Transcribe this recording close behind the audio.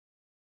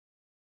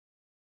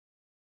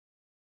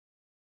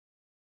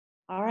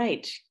All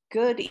right.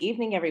 Good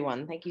evening,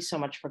 everyone. Thank you so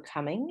much for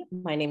coming.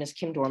 My name is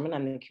Kim Dorman.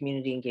 I'm the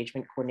Community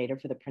Engagement Coordinator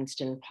for the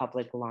Princeton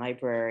Public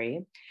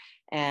Library.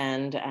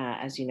 And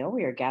as you know,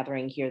 we are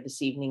gathering here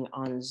this evening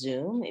on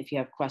Zoom. If you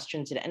have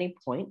questions at any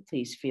point,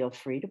 please feel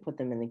free to put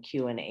them in the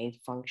Q&A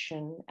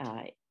function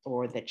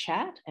or the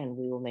chat, and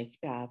we will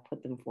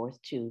put them forth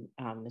to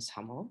Ms.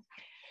 Hummel.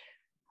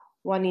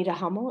 Juanita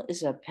Hummel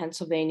is a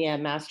Pennsylvania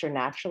master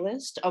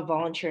naturalist, a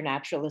volunteer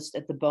naturalist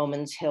at the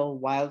Bowman's Hill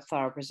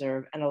Wildflower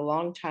Preserve, and a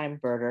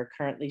longtime birder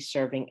currently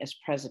serving as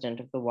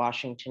president of the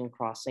Washington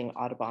Crossing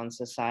Audubon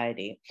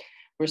Society.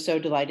 We're so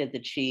delighted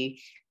that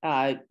she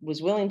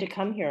was willing to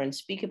come here and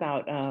speak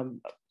about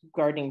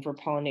gardening for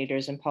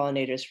pollinators and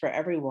pollinators for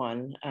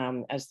everyone,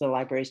 as the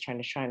library is trying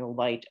to shine a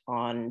light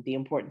on the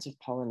importance of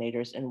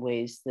pollinators and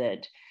ways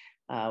that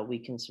we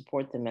can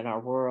support them in our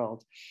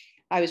world.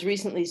 I was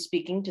recently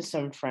speaking to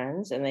some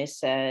friends and they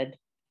said,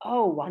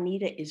 oh,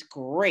 Juanita is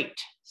great.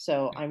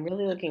 So I'm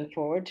really looking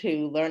forward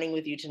to learning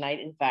with you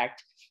tonight. In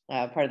fact,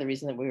 part of the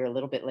reason that we were a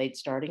little bit late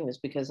starting was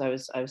because I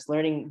was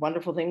learning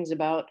wonderful things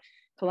about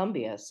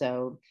Colombia.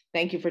 So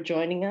thank you for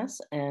joining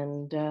us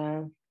and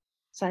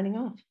signing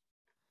off.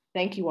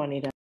 Thank you,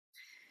 Juanita.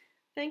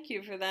 Thank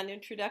you for that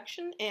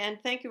introduction, and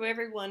thank you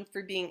everyone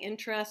for being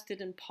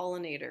interested in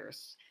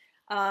pollinators.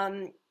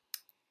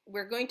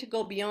 We're going to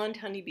go beyond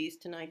honeybees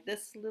tonight.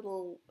 This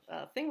little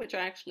thing, which I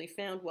actually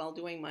found while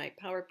doing my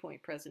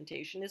PowerPoint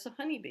presentation, is a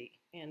honeybee,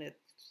 and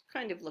it's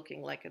kind of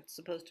looking like it's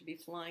supposed to be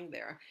flying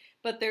there.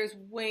 But there's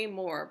way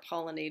more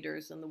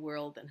pollinators in the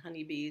world than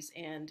honeybees,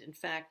 and in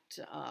fact,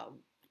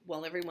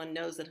 while everyone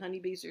knows that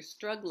honeybees are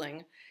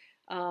struggling,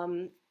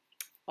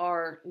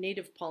 our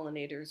native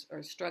pollinators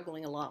are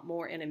struggling a lot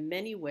more, and in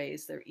many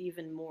ways, they're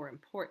even more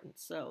important.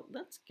 So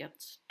let's get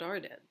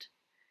started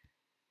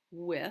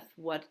with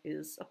what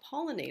is a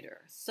pollinator.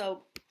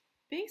 So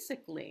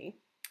basically,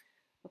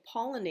 a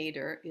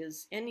pollinator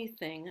is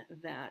anything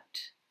that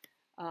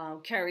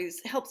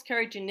helps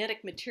carry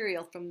genetic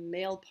material from the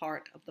male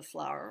part of the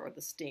flower or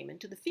the stamen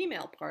to the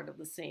female part of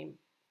the same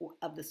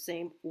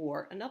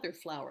or another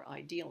flower,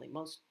 ideally.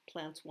 Most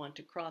plants want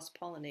to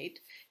cross-pollinate,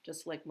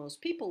 just like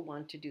most people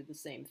want to do the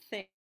same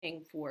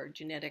thing for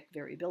genetic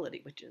variability,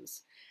 which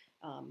is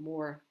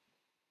more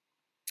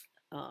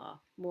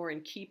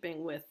in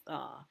keeping with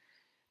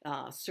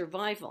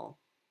survival.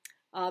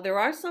 There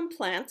are some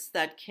plants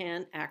that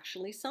can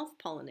actually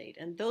self-pollinate,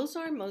 and those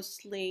are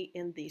mostly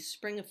in the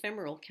spring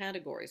ephemeral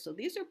category. So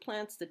these are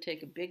plants that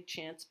take a big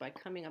chance by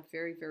coming up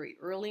very, very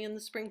early in the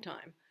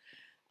springtime.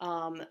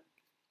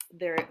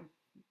 Their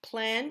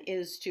plan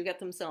is to get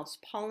themselves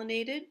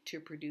pollinated, to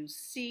produce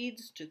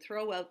seeds, to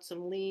throw out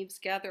some leaves,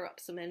 gather up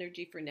some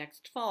energy for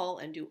next fall,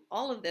 and do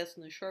all of this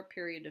in a short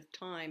period of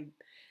time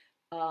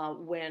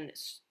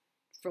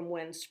from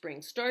when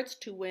spring starts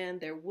to when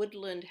their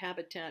woodland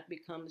habitat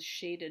becomes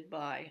shaded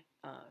by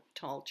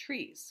tall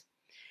trees.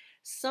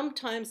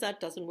 Sometimes that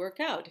doesn't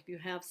work out. If you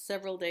have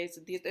several days,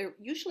 they're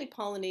usually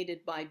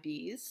pollinated by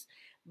bees,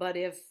 but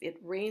if it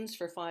rains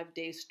for 5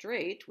 days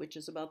straight, which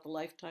is about the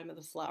lifetime of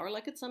the flower,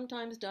 like it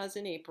sometimes does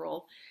in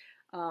April,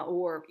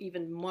 or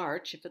even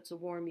March, if it's a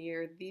warm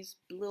year, these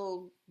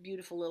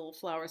beautiful little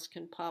flowers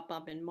can pop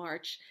up in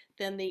March,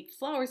 then the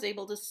flower is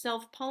able to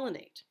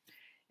self-pollinate.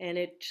 And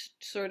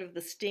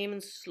the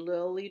stamens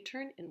slowly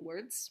turn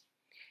inwards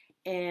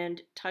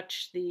and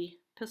touch the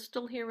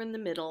pistil here in the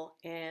middle,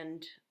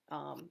 and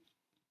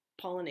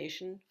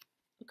pollination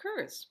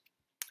occurs.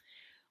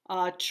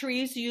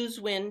 Trees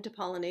use wind to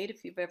pollinate.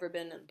 If you've ever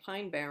been in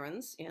pine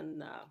barrens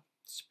in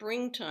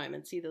springtime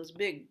and see those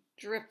big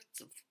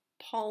drifts of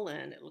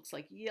pollen, it looks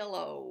like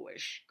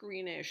yellowish,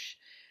 greenish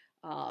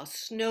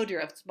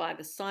snowdrifts by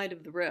the side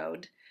of the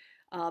road.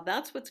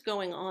 That's what's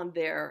going on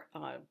there.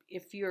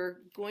 If you're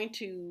going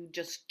to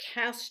just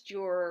cast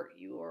your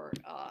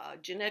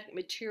genetic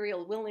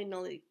material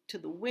willy-nilly to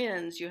the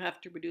winds, you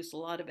have to produce a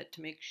lot of it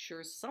to make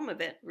sure some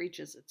of it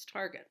reaches its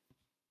target.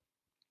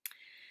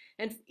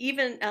 And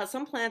even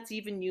some plants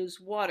even use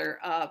water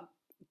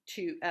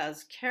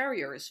as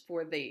carriers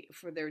for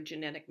their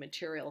genetic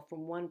material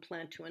from one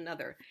plant to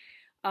another.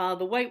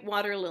 The white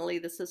water lily,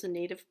 this is a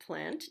native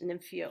plant,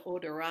 Nymphia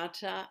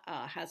odorata,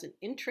 has an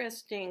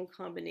interesting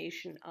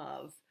combination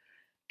of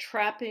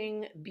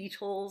trapping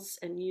beetles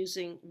and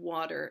using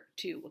water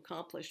to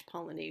accomplish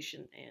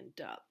pollination. And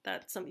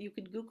that's something, you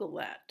could Google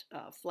that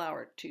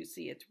flower to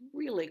see. It's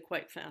really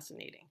quite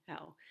fascinating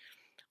how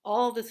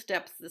all the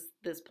steps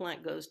this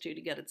plant goes to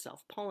get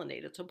itself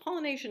pollinated. So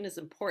pollination is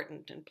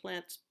important, and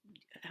plants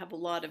have a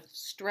lot of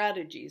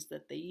strategies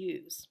that they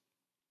use.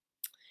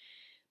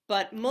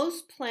 But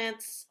most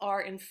plants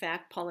are in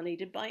fact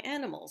pollinated by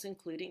animals,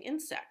 including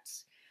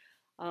insects.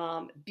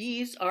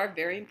 Bees are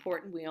very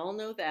important, we all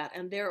know that,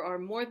 and there are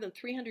more than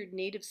 300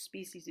 native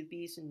species of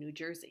bees in New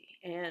Jersey.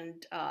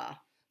 And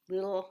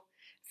little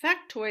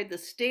factoid, the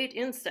state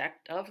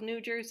insect of New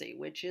Jersey,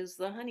 which is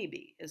the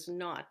honeybee, is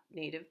not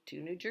native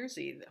to New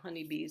Jersey. The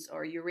honeybees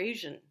are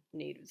Eurasian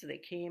natives. They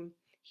came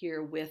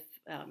here with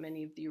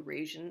many of the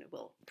Eurasian,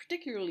 well,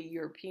 particularly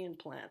European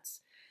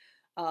plants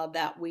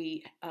that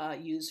we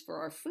use for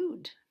our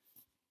food.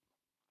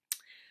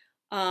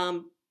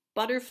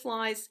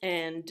 Butterflies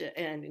and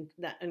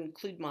that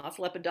include moths,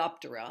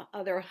 Lepidoptera.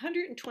 There are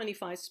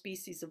 125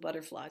 species of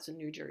butterflies in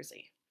New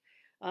Jersey.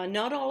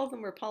 Not all of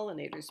them are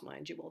pollinators,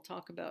 mind you. We'll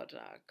talk about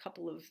a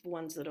couple of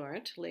ones that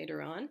aren't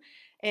later on.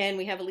 And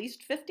we have at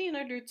least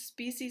 1,500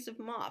 species of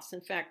moths.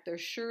 In fact, they're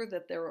sure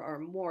that there are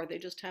more. They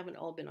just haven't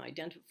all been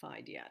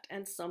identified yet.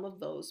 And some of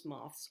those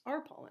moths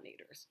are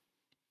pollinators.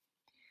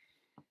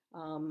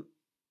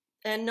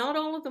 And not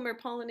all of them are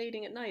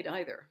pollinating at night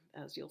either,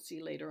 as you'll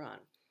see later on.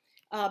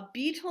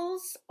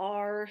 Beetles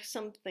are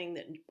something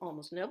that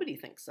almost nobody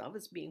thinks of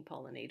as being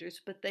pollinators,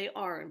 but they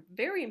are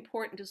very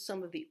important to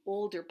some of the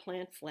older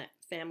plant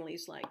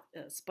families like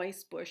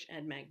spicebush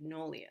and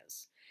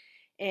magnolias.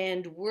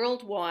 And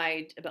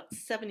worldwide, about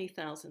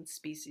 70,000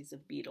 species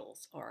of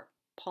beetles are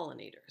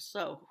pollinators.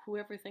 So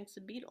whoever thinks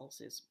of beetles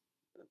is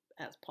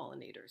as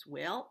pollinators,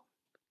 well,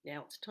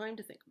 now it's time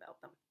to think about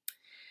them.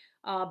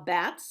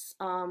 Bats,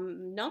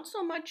 not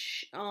so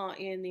much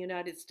in the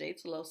United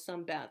States, although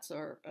some bats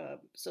are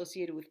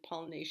associated with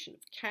pollination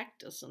of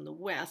cactus in the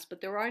West, but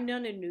there are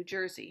none in New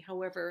Jersey.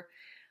 However,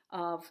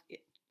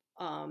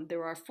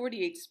 there are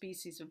 48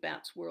 species of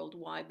bats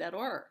worldwide that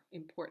are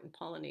important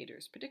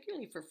pollinators,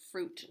 particularly for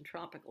fruit in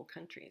tropical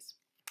countries.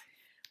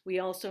 We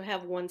also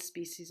have one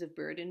species of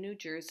bird in New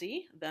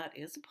Jersey that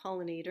is a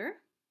pollinator.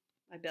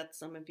 I bet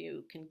some of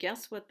you can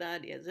guess what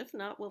that is. If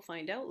not, we'll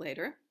find out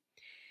later.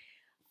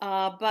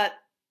 But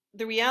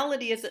the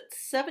reality is that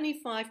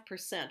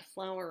 75%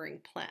 flowering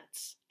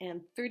plants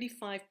and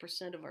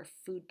 35% of our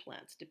food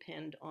plants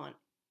depend on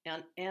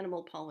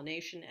animal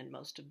pollination, and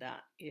most of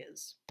that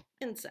is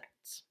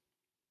insects.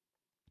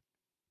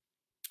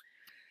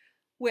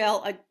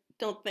 Well, I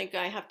don't think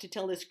I have to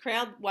tell this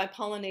crowd why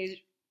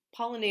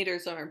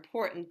pollinators are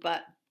important,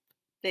 but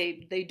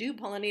they do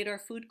pollinate our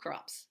food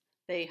crops.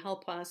 They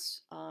help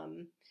us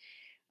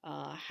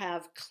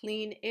have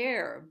clean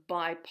air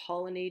by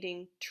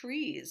pollinating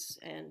trees,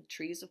 and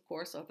trees, of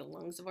course, are the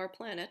lungs of our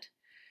planet.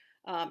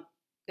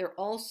 They're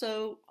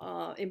also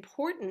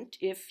important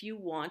if you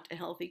want a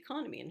healthy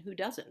economy, and who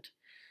doesn't?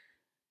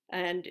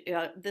 And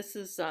this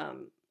is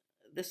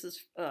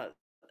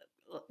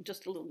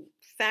just a little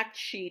fact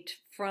sheet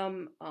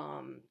from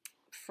a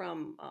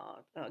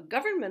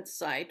government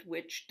site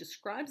which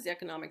describes the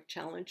economic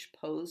challenge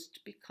posed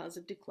because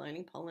of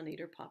declining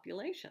pollinator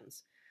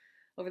populations.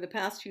 Over the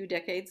past few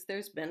decades,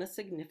 there's been a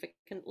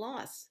significant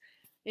loss,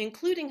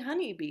 including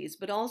honeybees,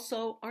 but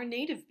also our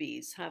native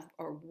bees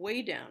are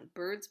way down.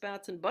 Birds,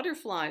 bats, and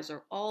butterflies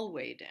are all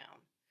way down.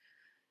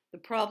 The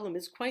problem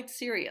is quite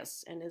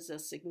serious and is a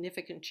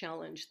significant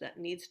challenge that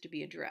needs to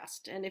be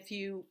addressed. And if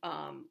you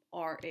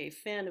are a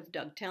fan of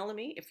Doug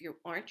Tallamy, if you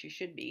aren't, you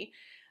should be.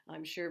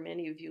 I'm sure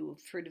many of you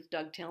have heard of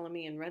Doug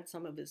Tallamy and read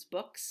some of his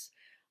books.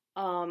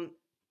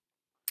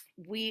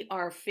 We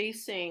are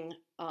facing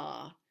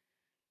a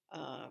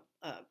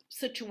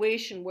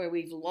situation where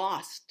we've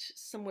lost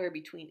somewhere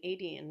between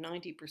 80 and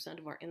 90%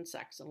 of our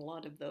insects, and a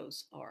lot of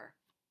those are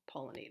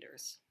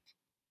pollinators.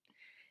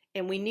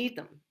 And we need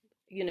them.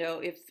 You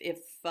know, if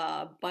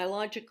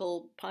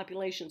biological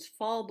populations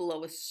fall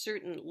below a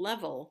certain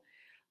level,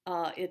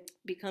 it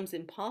becomes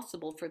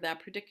impossible for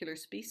that particular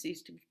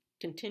species to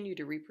continue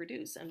to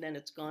reproduce, and then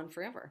it's gone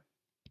forever.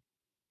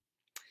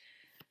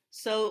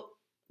 So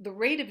the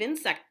rate of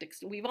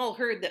we've all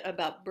heard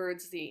about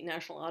birds. The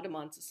National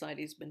Audubon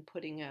Society has been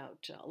putting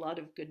out a lot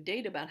of good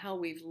data about how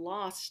we've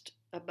lost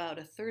about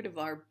a third of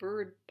our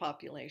bird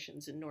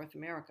populations in North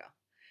America.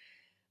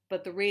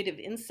 But the rate of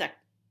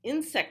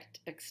insect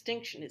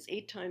extinction is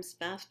 8 times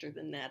faster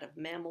than that of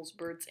mammals,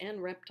 birds,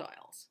 and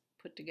reptiles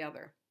put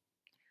together.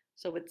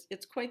 So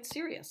it's quite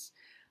serious.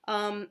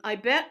 I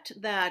bet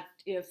that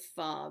if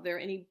there are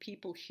any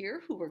people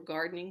here who were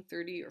gardening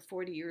 30 or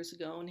 40 years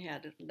ago and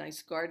had a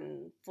nice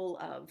garden full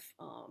of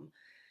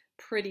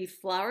pretty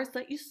flowers,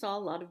 that you saw a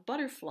lot of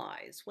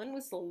butterflies. When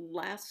was the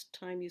last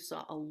time you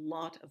saw a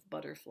lot of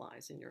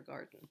butterflies in your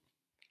garden?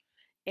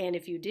 And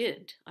if you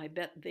did, I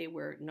bet they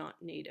were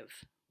not native.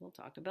 We'll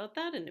talk about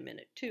that in a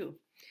minute too.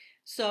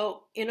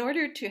 So in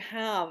order to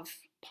have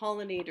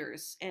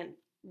pollinators, and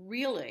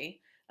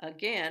really,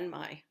 again,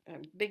 I'm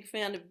a big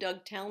fan of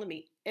Doug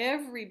Tallamy,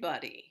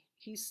 everybody,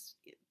 he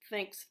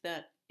thinks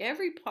that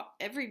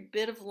every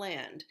bit of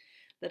land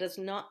that is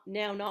not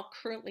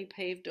currently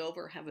paved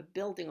over, have a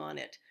building on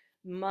it,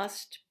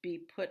 must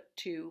be put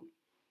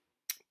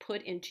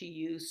into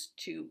use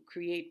to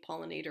create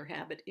pollinator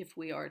habit if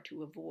we are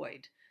to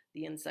avoid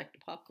the insect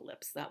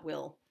apocalypse that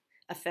will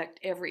affect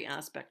every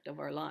aspect of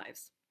our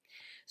lives.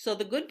 So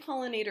the good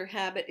pollinator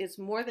habit is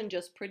more than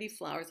just pretty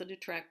flowers that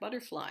attract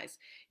butterflies.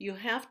 You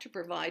have to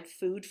provide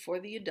food for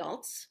the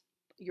adults,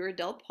 your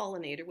adult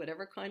pollinator,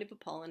 whatever kind of a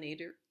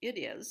pollinator it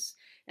is.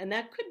 And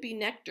that could be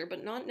nectar,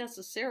 but not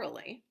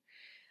necessarily.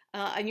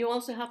 And you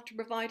also have to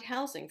provide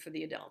housing for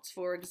the adults.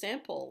 For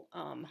example,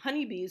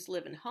 honeybees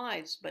live in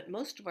hives, but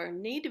most of our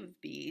native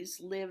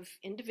bees live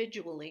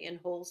individually in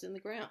holes in the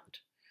ground.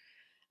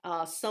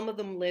 Some of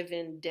them live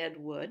in dead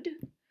wood.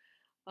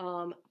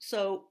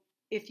 So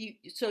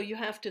so you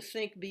have to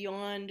think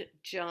beyond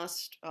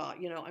just,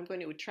 I'm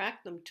going to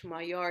attract them to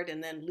my yard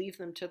and then leave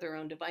them to their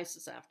own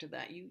devices after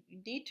that. You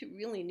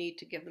really need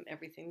to give them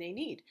everything they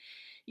need.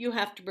 You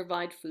have to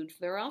provide food for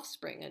their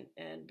offspring,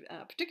 and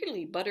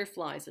particularly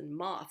butterflies and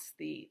moths,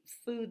 the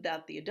food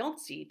that the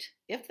adults eat,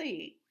 if they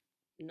eat,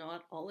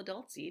 not all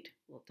adults eat,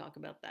 we'll talk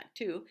about that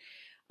too.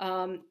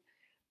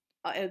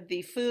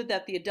 The food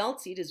that the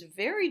adults eat is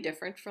very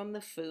different from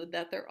the food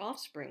that their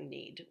offspring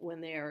need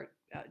when they are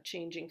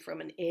changing from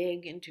an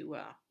egg into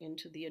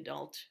the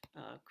adult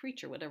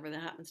creature, whatever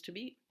that happens to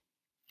be.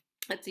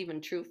 That's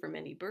even true for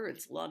many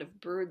birds. A lot of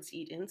birds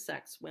eat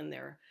insects when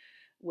they're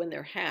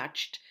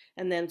hatched,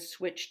 and then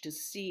switch to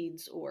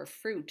seeds or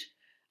fruit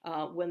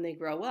when they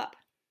grow up.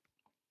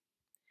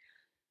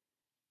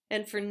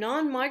 And for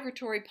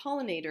non-migratory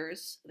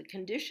pollinators, the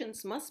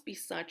conditions must be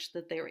such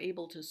that they are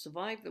able to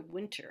survive the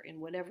winter in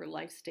whatever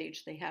life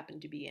stage they happen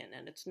to be in.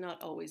 And it's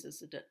not always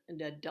as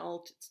an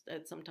adult.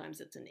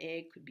 Sometimes it's an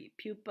egg, could be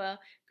a pupa,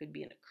 could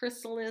be in a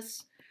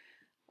chrysalis.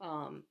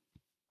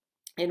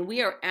 And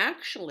we are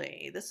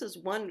actually, this is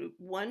one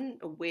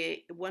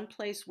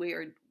place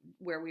where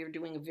we are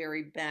doing a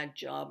very bad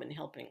job in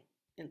helping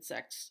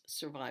insects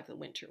survive the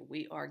winter.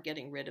 We are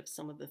getting rid of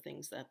some of the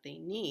things that they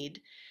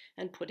need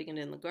and putting it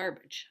in the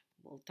garbage.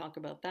 We'll talk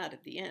about that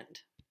at the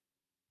end.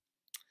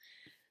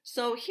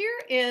 So here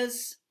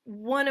is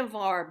one of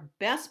our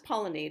best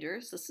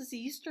pollinators. This is the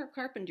Eastern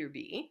carpenter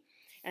bee,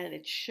 and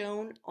it's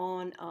shown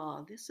on,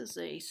 this is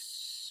a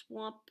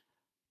swamp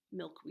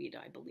milkweed,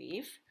 I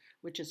believe,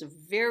 which is a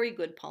very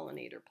good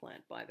pollinator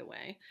plant, by the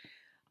way.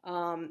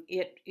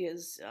 It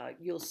is,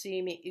 you'll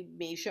see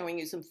me showing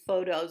you some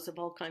photos of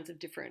all kinds of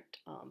different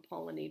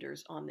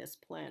pollinators on this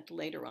plant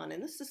later on.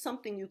 And this is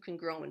something you can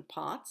grow in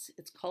pots.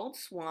 It's called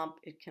swamp.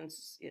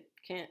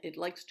 It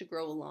likes to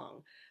grow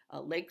along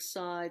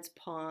lakesides,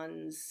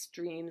 ponds,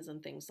 streams,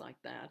 and things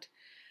like that.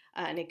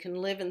 And it can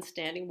live in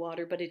standing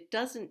water, but it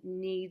doesn't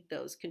need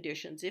those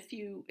conditions. If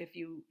you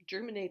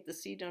germinate the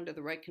seed under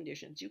the right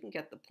conditions, you can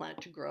get the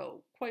plant to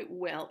grow quite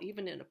well,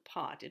 even in a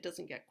pot. It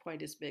doesn't get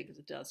quite as big as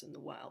it does in the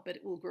wild, but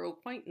it will grow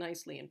quite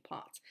nicely in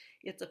pots.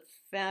 It's a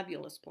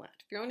fabulous plant.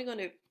 If you're only going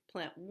to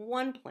plant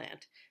one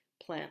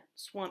plant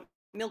swamp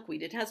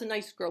milkweed. It has a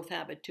nice growth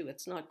habit too.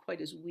 It's not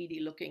quite as weedy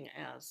looking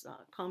as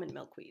common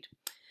milkweed.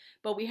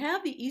 But we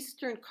have the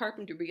Eastern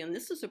carpenter bee, and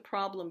this is a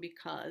problem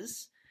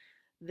because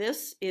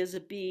this is a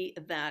bee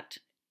that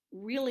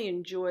really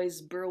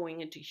enjoys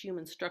burrowing into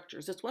human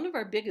structures. It's one of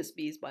our biggest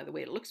bees, by the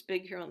way. It looks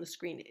big here on the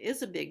screen. It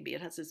is a big bee.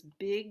 It has this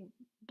big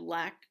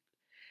black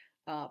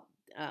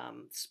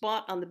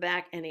spot on the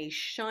back and a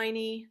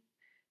shiny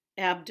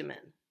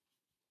abdomen.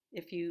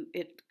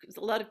 A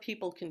lot of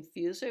people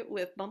confuse it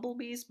with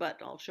bumblebees, but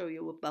I'll show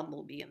you a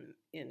bumblebee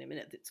in a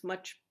minute. It's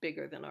much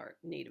bigger than our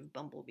native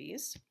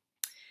bumblebees.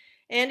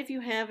 And if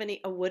you have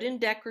a wooden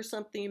deck or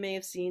something, you may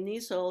have seen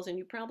these holes, and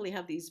you probably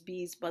have these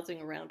bees buzzing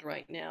around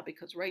right now,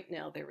 because right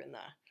now they're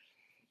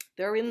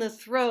in the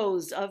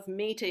throes of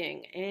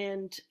mating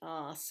and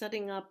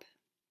setting up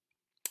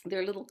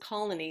their little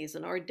colonies,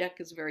 and our deck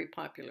is very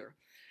popular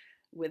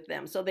with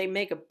them. So they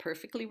make a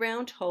perfectly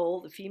round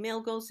hole. The female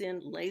goes in,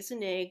 lays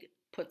an egg,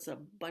 puts a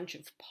bunch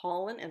of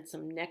pollen and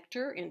some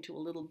nectar into a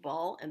little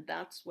ball, and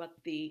that's what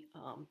the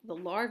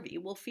larvae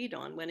will feed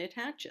on when it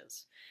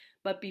hatches.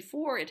 But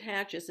before it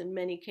hatches, in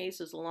many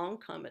cases, along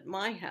come at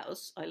my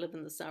house. I live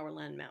in the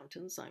Sourland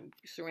Mountains. I'm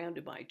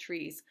surrounded by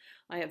trees.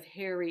 I have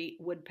hairy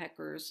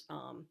woodpeckers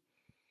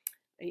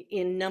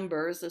in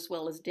numbers, as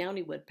well as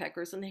downy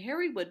woodpeckers. And the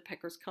hairy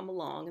woodpeckers come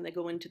along and they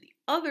go into the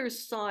other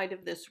side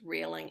of this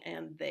railing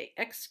and they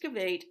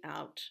excavate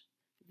out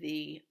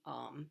the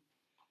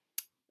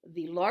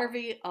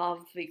larvae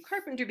of the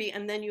carpenter bee,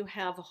 and then you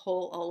have a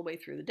hole all the way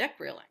through the deck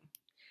railing.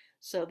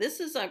 So this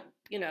is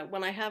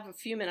when I have a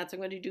few minutes, I'm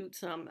going to do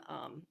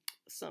a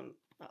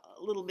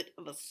little bit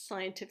of a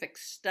scientific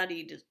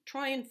study to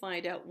try and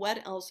find out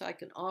what else I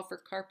can offer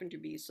carpenter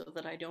bees so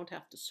that I don't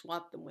have to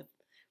swat them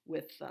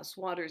with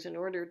swatters in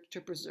order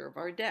to preserve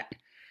our deck,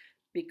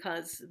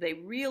 because they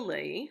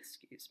really,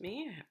 excuse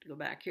me, I have to go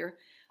back here.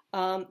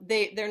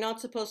 They're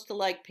not supposed to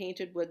like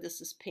painted wood. This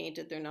is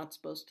painted. They're not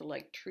supposed to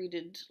like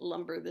treated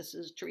lumber. This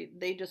is treated.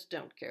 They just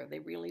don't care. They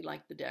really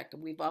like the deck.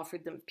 And we've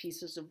offered them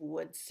pieces of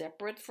wood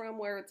separate from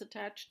where it's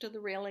attached to the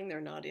railing. They're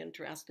not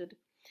interested.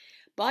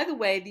 By the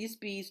way, these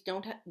bees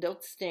don't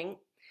sting.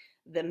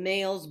 The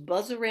males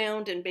buzz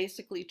around and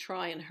basically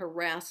try and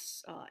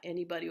harass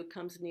anybody who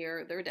comes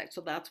near their deck. So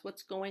that's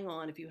what's going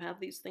on. If you have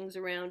these things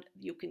around,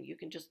 you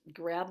can just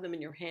grab them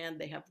in your hand.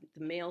 The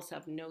males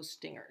have no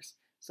stingers.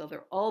 So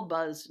they're all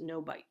buzz,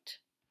 no bite.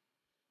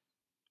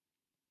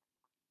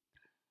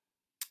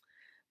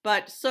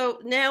 But so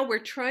now we're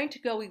trying to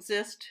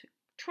coexist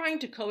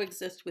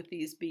with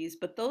these bees,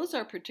 but those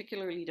are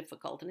particularly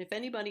difficult. And if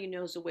anybody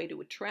knows a way to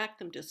attract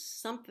them to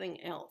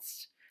something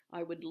else,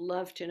 I would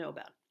love to know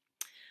about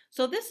it.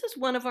 So this is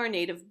one of our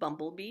native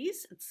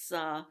bumblebees. It's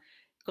got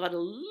a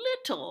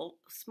little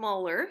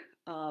smaller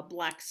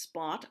black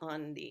spot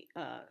on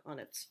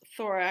its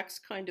thorax,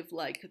 kind of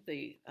like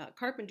the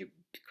carpenter.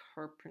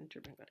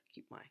 I'm going to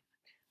keep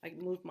I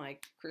move my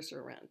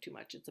cursor around too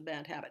much. It's a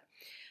bad habit.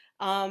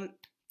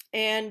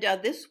 And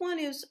this one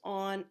is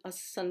on a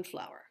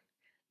sunflower.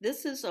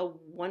 This is a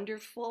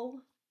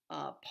wonderful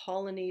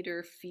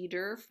pollinator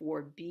feeder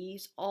for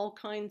bees, all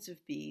kinds of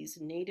bees,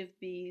 native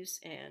bees,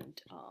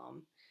 and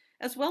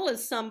as well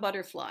as some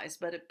butterflies,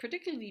 but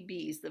particularly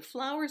bees. The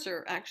flowers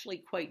are actually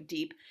quite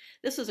deep.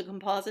 This is a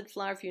composite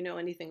flower, if you know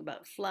anything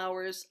about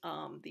flowers.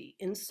 The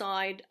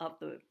inside of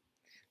the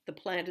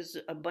plant is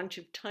a bunch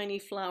of tiny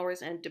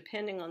flowers, and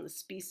depending on the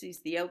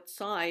species, the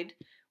outside,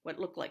 what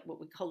look like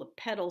what we call the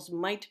petals,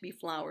 might be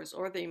flowers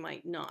or they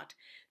might not.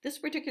 This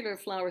particular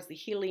flower is the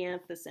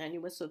Helianthus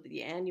annuus, so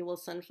the annual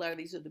sunflower.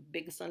 These are the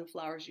big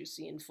sunflowers you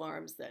see in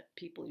farms that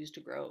people used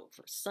to grow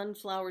for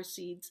sunflower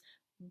seeds.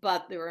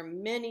 But there are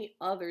many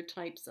other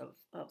types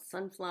of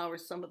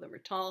sunflowers. Some of them are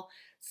tall,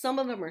 some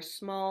of them are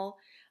small.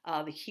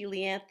 The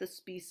Helianthus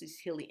species,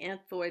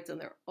 Helianthoids, and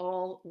they're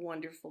all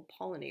wonderful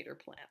pollinator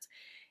plants.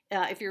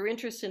 If you're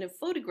interested in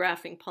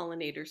photographing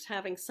pollinators,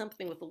 having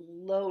something with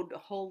a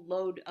whole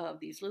load of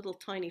these little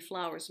tiny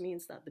flowers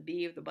means that the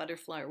bee or the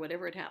butterfly or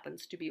whatever it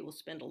happens to be will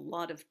spend a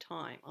lot of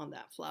time on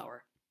that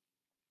flower.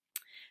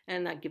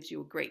 And that gives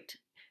you a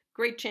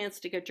great chance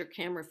to get your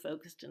camera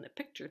focused and a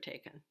picture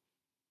taken.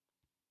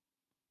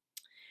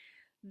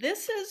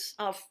 This is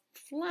a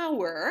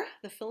flower,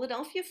 the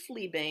Philadelphia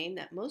fleabane,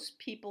 that most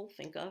people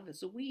think of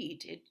as a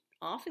weed. It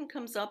often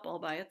comes up all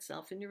by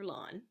itself in your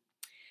lawn.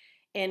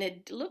 And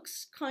it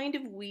looks kind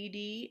of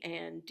weedy,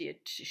 and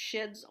it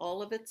sheds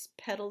all of its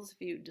petals.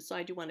 If you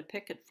decide you want to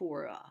pick it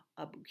for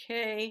a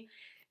bouquet, it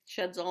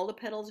sheds all the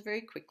petals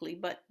very quickly,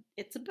 but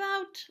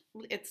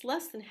it's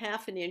less than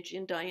half an inch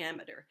in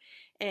diameter.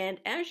 And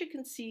as you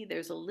can see,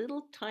 there's a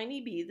little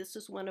tiny bee. This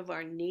is one of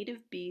our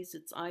native bees.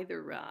 It's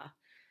either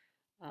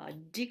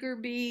digger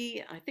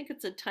bee. I think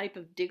it's a type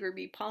of digger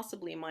bee,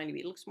 possibly a minor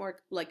bee. It looks more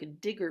like a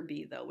digger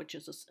bee, though, which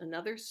is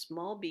another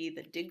small bee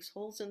that digs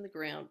holes in the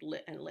ground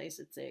and lays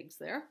its eggs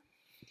there.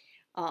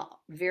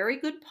 Very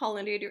good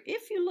pollinator.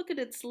 If you look at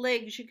its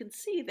legs, you can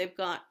see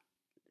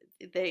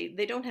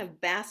they don't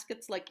have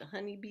baskets like the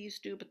honeybees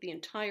do, but the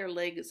entire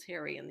leg is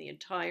hairy, and the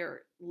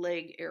entire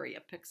leg area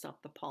picks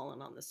up the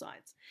pollen on the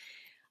sides.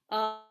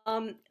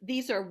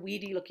 These are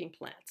weedy looking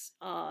plants.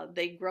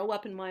 They grow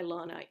up in my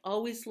lawn. I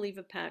always leave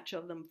a patch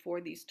of them for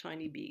these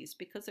tiny bees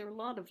because there are a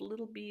lot of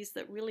little bees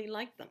that really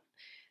like them.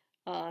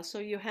 So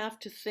you have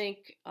to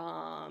think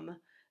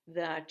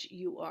that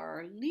you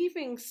are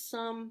leaving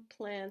some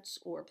plants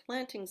or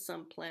planting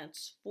some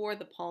plants for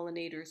the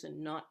pollinators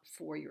and not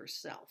for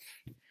yourself.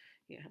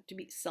 You have to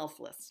be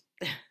selfless.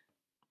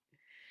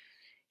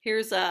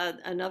 Here's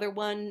another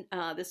one.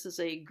 This is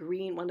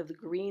one of the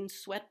green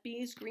sweat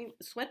bees. Green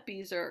sweat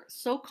bees are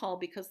so called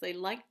because they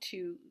like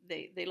to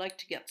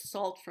get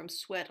salt from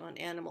sweat on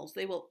animals.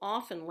 They will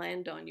often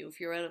land on you if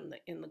you're out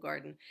in the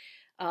garden.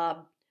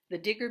 The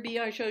digger bee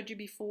I showed you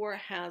before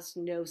has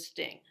no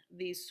sting.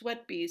 These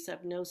sweat bees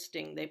have no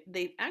sting.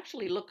 They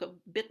actually look a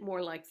bit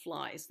more like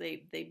flies.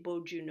 They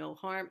bode you no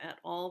harm at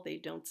all. They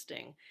don't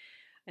sting,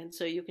 and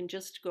so you can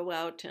just go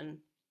out and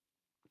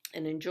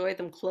enjoy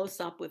them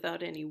close up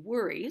without any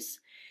worries.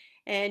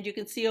 And you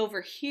can see over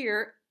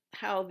here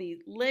how the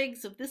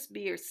legs of this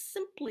bee are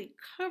simply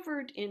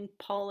covered in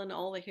pollen,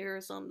 all the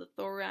hairs on the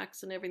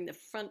thorax and everything, the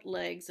front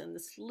legs, and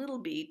this little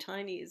bee,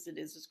 tiny as it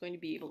is going to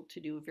be able to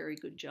do a very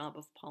good job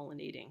of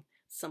pollinating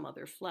some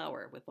other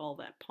flower with all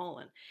that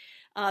pollen.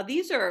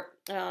 These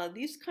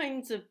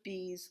kinds of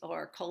bees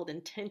are called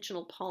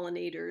intentional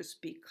pollinators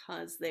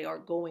because they are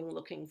going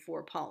looking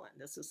for pollen.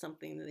 This is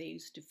something that they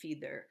used to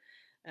feed their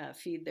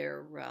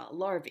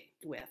larvae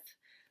with.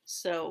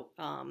 So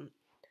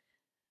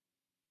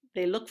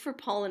they look for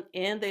pollen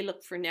and they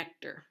look for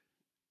nectar.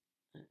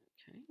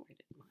 Okay, where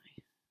did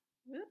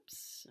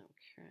whoops,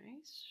 okay,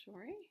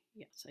 sorry.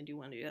 Yes, I do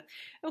want to do that.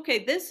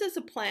 Okay, this is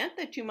a plant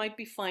that you might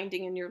be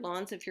finding in your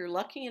lawns if you're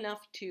lucky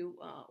enough to,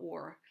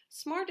 or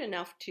smart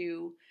enough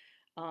to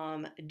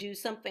do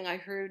something I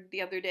heard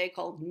the other day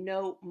called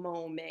no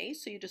mow May.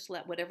 So you just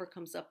let whatever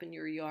comes up in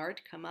your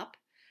yard come up.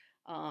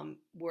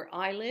 Where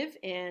I live,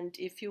 and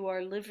if you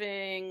are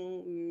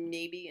living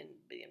maybe in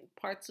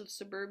parts of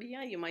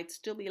suburbia, you might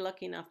still be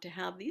lucky enough to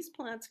have these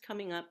plants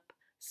coming up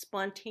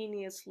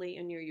spontaneously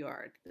in your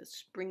yard, the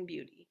spring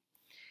beauty.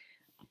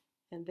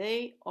 And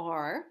they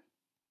are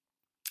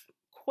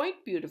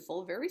quite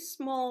beautiful, very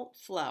small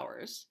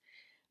flowers,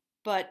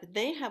 but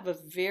they have a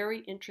very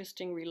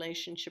interesting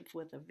relationship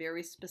with a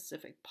very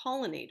specific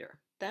pollinator.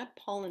 That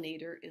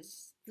pollinator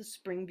is the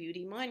spring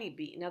beauty mining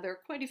bee. Now, there are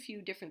quite a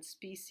few different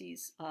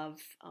species of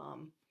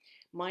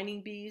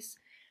mining bees.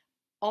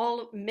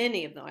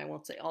 Many of them, I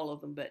won't say all of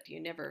them, but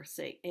you never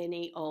say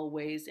any,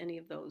 always, any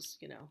of those,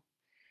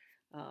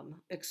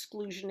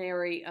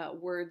 exclusionary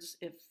words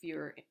if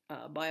you're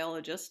a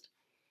biologist,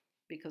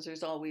 because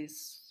there's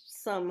always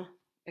some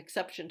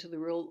exception to the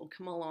rule that will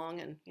come along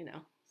and,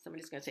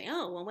 somebody's going to say,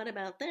 oh, well, what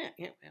about that?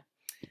 Yeah, well.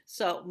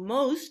 So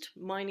most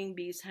mining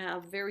bees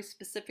have very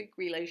specific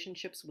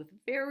relationships with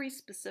very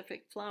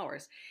specific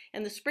flowers.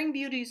 And the spring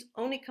beauties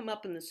only come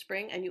up in the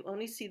spring, and you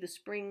only see the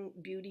spring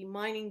beauty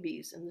mining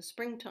bees in the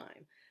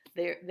springtime.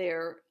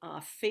 Their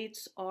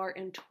fates are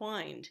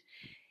entwined.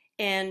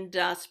 And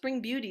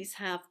spring beauties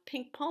have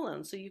pink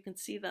pollen, so you can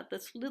see that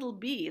this little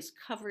bee is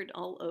covered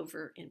all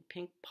over in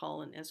pink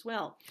pollen as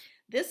well.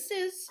 This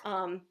is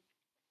a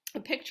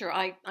picture.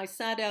 I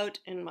sat out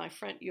in my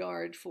front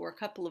yard for a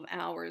couple of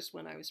hours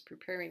when I was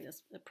preparing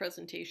this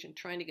presentation,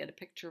 trying to get a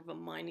picture of a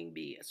mining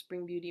bee, a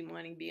spring beauty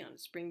mining bee on a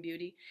spring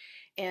beauty.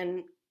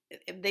 And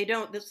they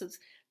don't,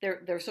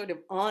 they're sort of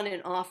on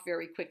and off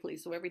very quickly.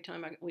 So every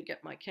time I would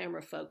get my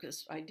camera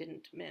focused, I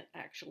didn't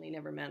actually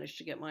never managed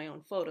to get my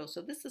own photo.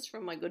 So this is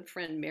from my good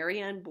friend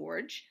Marianne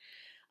Borge,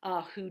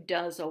 who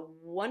does a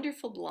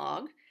wonderful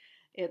blog.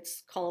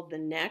 It's called The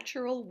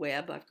Natural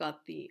Web. I've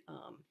got the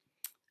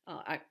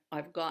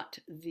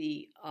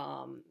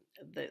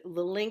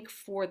link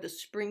for the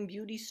Spring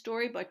Beauty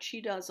story, but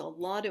she does a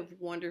lot of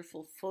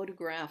wonderful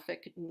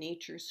photographic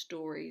nature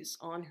stories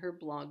on her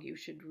blog. You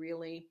should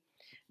really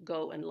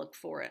go and look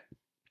for it.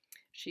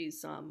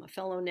 She's a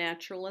fellow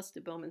naturalist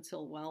at Bowman's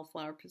Hill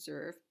Wildflower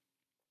Preserve,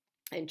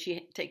 and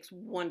she takes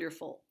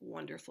wonderful,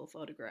 wonderful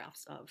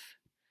photographs of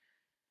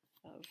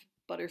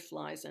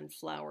butterflies and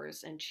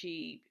flowers. And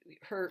I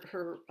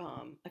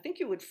think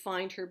you would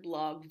find her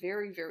blog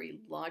very, very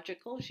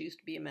logical. She used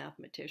to be a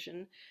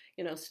mathematician,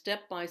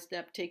 step by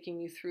step, taking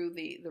you through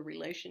the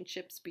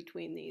relationships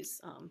between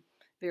these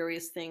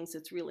various things.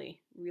 It's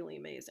really, really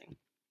amazing.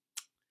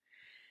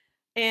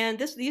 And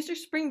these are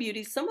spring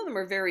beauties. Some of them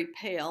are very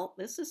pale.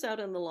 This is out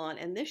on the lawn,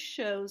 and this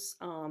shows,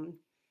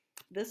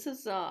 this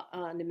is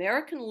an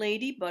American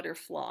lady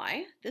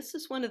butterfly. This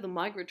is one of the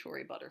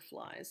migratory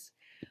butterflies,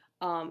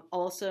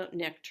 also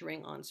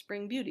nectaring on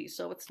spring beauty.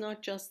 So it's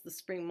not just the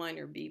spring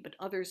miner bee, but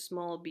other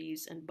small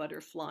bees and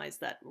butterflies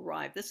that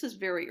arrive. This is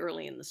very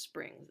early in the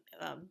spring.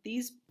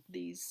 These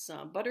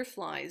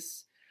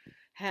butterflies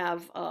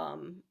have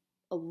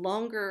a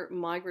longer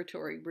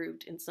migratory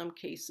route in some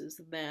cases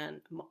than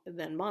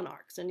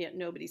monarchs, and yet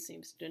nobody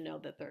seems to know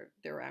that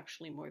they're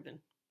actually more than,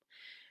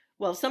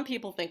 well, some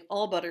people think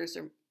all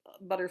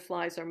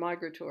butterflies are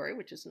migratory,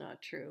 which is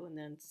not true, and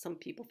then some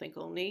people think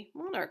only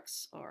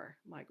monarchs are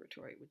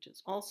migratory, which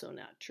is also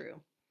not true.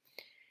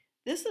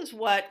 This is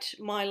what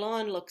my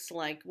lawn looks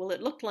like. Well,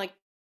 it looked like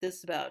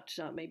this about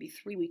maybe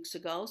 3 weeks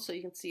ago, so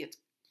you can see it's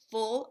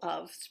full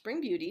of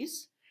spring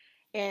beauties.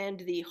 And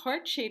the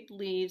heart-shaped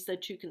leaves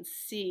that you can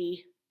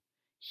see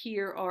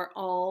here are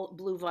all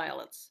blue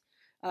violets,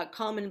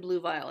 common blue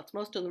violets.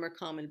 Most of them are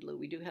common blue.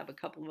 We do have a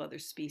couple of other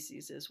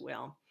species as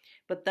well.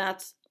 But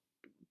that's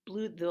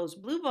blue. Those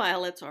blue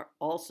violets are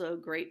also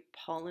great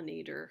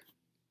pollinator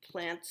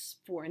plants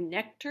for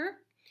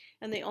nectar,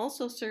 and they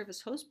also serve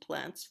as host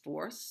plants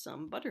for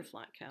some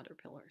butterfly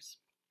caterpillars.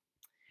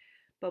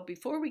 But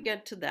before we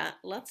get to that,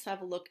 let's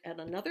have a look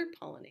at another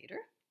pollinator.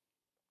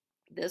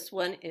 This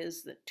one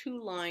is the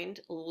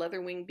two-lined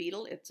leatherwing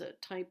beetle. It's a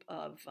type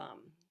of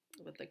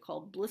what they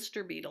call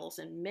blister beetles,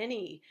 and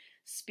many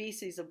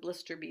species of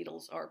blister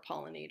beetles are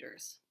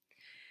pollinators.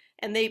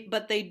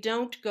 But they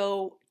don't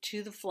go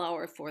to the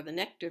flower for the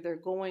nectar. They're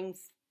going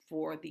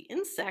for the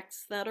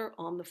insects that are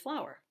on the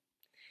flower.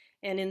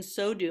 And in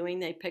so doing,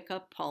 they pick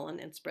up pollen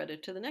and spread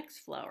it to the next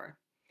flower.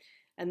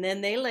 And then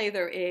they lay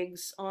their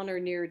eggs on or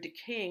near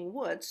decaying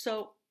wood.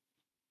 So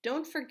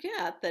don't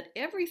forget that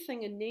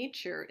everything in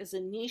nature is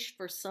a niche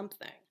for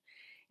something.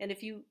 And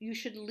if you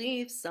should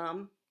leave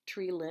some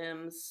tree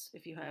limbs,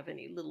 if you have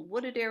any little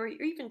wooded area,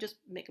 or even just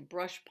make a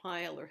brush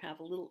pile or have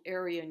a little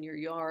area in your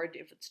yard.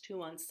 If it's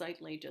too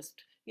unsightly,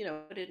 just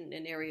put it in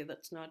an area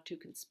that's not too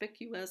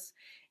conspicuous,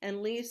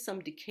 and leave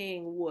some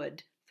decaying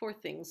wood for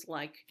things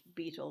like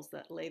beetles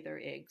that lay their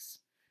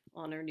eggs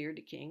on or near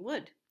decaying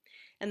wood.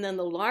 And then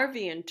the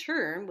larvae, in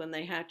turn, when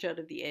they hatch out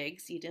of the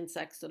eggs, eat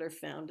insects that are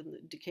found in the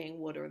decaying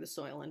wood or the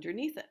soil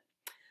underneath it.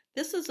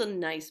 This is a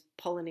nice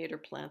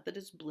pollinator plant that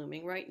is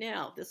blooming right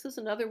now. This is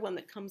another one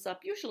that comes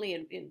up usually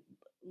in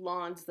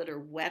lawns that are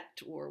wet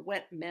or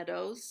wet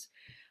meadows.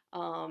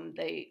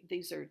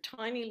 These are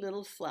tiny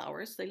little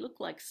flowers. They look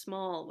like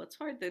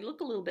they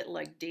look a little bit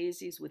like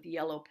daisies with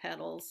yellow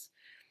petals.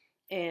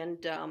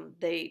 And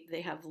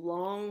they have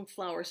long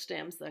flower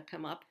stems that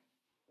come up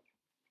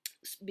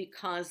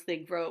because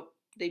they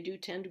do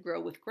tend to grow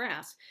with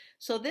grass.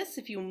 So this,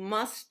 if you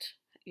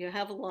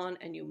have a lawn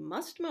and you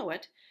must mow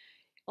it,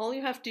 all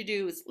you have to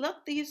do is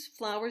let these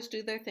flowers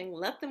do their thing,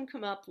 let them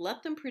come up,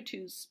 let them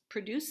produce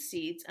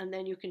seeds, and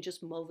then you can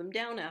just mow them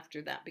down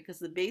after that, because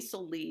the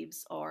basal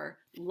leaves are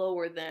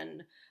lower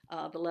than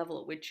the level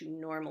at which you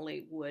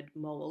normally would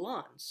mow a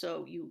lawn.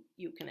 So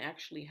you can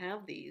actually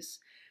have these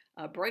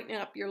brighten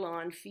up your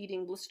lawn,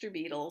 feeding blister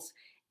beetles,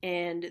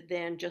 and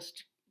then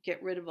just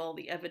get rid of all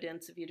the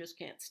evidence if you just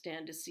can't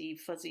stand to see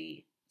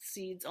fuzzy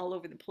seeds all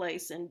over the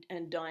place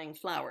and dying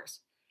flowers.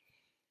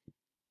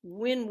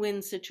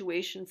 Win-win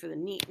situation for the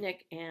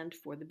neatnik and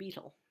for the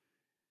beetle.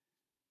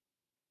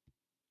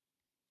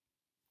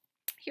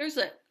 Here's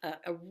a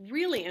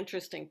really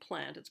interesting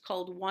plant. It's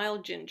called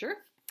wild ginger.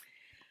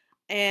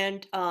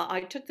 And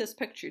I took this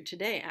picture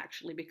today,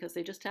 actually, because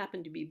they just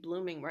happen to be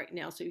blooming right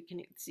now. So you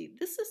can see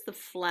this is the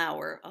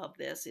flower of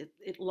this.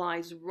 It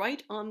lies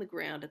right on the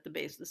ground at the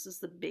base. This is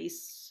the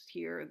base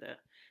here. The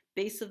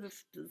base of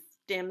the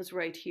stem is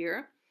right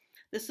here.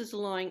 This is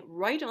lying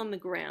right on the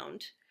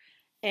ground.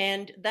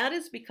 And that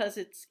is because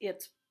it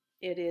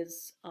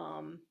is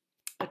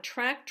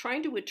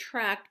trying to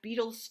attract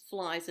beetles,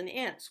 flies, and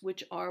ants,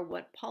 which are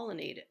what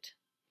pollinate it.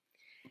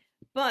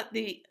 But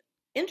the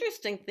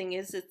interesting thing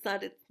is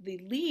that the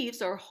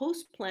leaves are a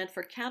host plant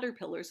for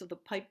caterpillars of the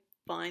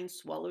pipevine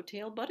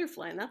swallowtail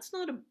butterfly, and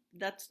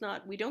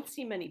we don't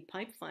see many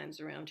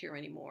pipevines around here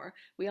anymore.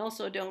 We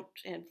also don't,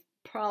 and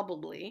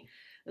probably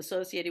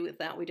associated with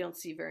that, we don't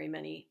see very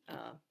many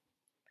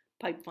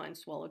pipevine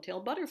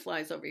swallowtail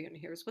butterflies over here. And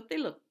here's what they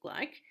look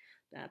like.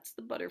 That's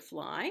the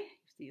butterfly.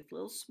 These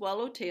little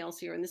swallowtails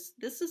here, and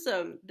this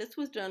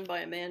was done by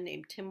a man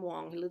named Tim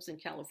Wong who lives in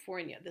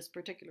California. This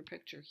particular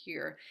picture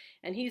here,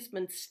 and he's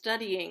been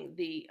studying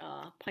the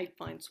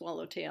pipevine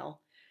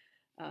swallowtail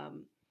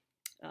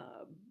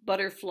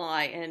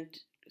butterfly,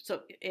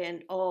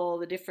 and all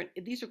the different.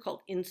 These are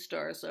called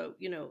instars. So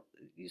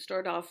you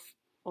start off.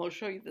 I'll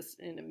show you this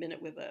in a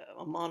minute with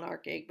a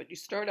monarch egg, but you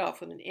start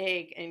off with an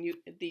egg, and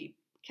the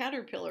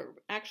caterpillar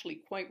actually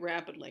quite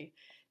rapidly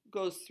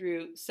goes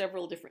through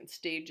several different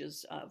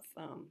stages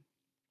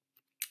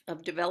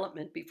of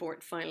development before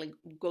it finally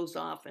goes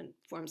off and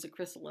forms a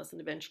chrysalis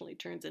and eventually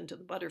turns into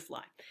the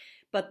butterfly.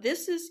 But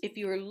this is, if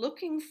you're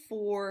looking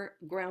for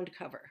ground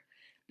cover,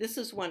 this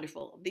is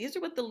wonderful. These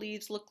are what the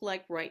leaves look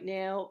like right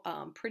now.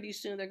 Pretty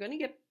soon they're going to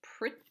get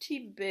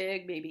pretty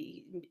big,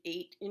 maybe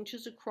 8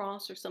 inches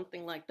across or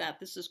something like that.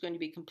 This is going to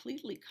be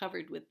completely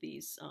covered with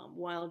these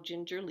wild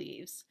ginger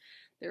leaves.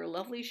 They're a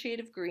lovely shade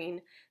of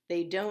green.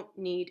 They don't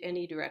need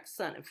any direct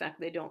sun. In fact,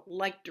 they don't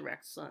like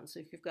direct sun. So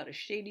if you've got a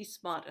shady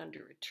spot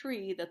under a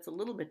tree that's a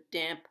little bit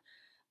damp,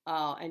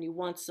 and you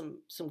want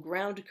some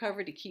ground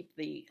cover to keep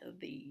the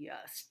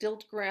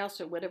stilt grass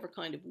or whatever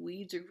kind of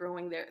weeds are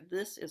growing there,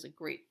 this is a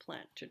great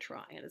plant to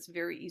try, and it's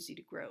very easy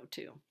to grow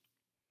too.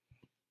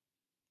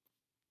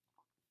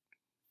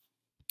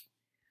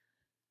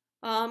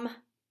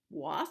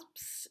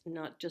 Wasps,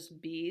 not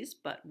just bees,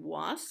 but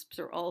wasps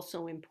are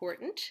also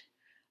important.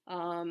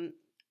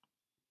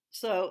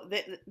 So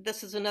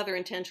this is another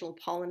intentional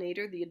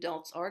pollinator. The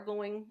adults are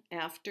going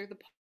after the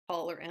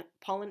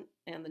pollen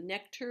and the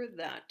nectar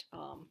that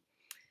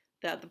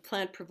the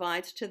plant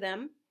provides to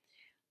them.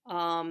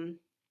 And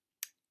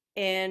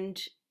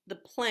the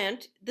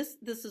plant, this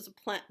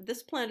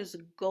plant is a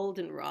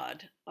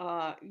goldenrod.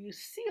 You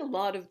see a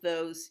lot of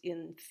those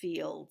in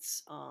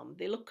fields.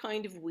 They look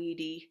kind of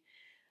weedy.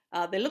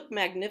 They look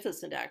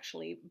magnificent,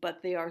 actually,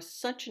 but they are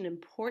such an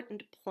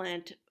important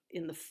plant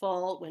in the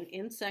fall when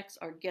insects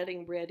are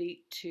getting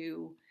ready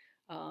to,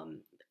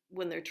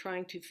 when they're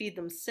trying to feed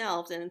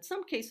themselves, and in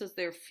some cases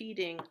they're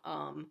feeding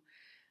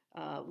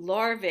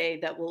larvae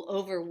that will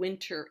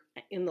overwinter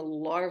in the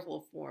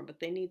larval form,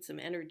 but they need some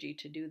energy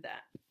to do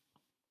that.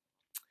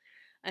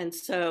 And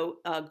so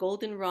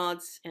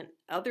goldenrods and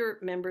other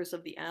members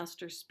of the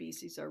aster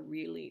species are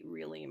really,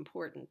 really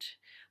important.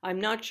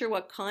 I'm not sure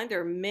what kind.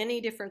 There are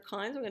many different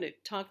kinds. I'm going to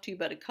talk to you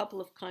about a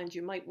couple of kinds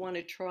you might want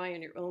to try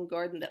in your own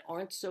garden that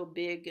aren't so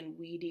big and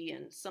weedy,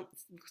 and some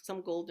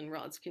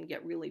goldenrods can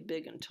get really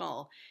big and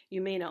tall.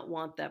 You may not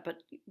want that,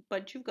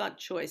 but you've got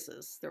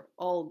choices. They're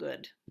all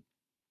good.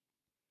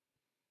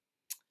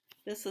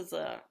 This is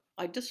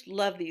I just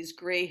love these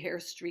gray hair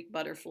streak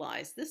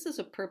butterflies. This is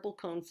a purple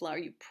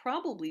coneflower.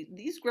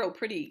 These grow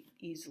pretty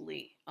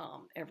easily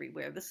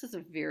everywhere. This is a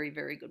very,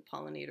 very good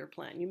pollinator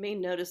plant. You may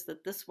notice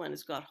that this one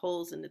has got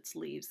holes in its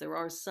leaves. There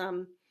are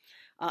some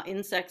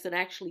insects that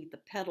actually eat the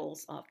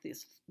petals off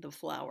the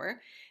flower.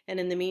 And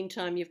in the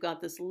meantime, you've got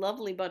this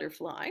lovely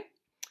butterfly,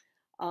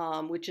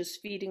 which is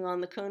feeding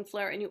on the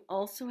coneflower. And you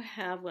also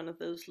have one of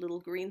those little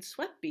green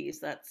sweat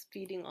bees that's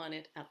feeding on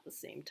it at the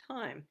same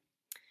time.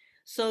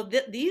 So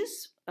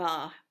these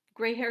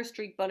gray hair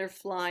streak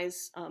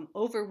butterflies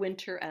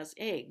overwinter as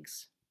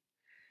eggs.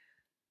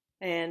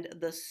 And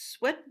the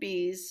sweat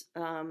bees,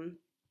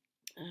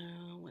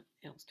 what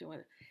else do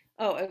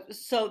I,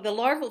 so the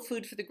larval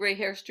food for the gray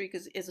hair streak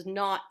is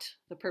not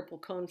the purple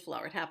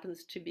coneflower. It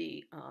happens to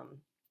be,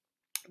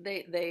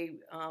 they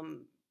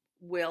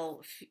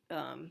will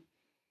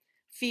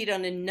feed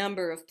on a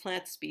number of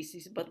plant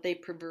species, but they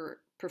prefer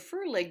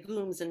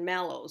legumes and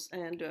mallows.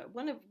 And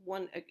an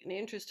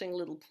interesting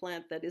little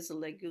plant that is a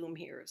legume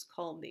here is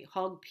called the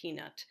hog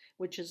peanut,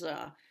 which is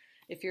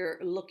if you're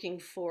looking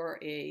for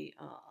a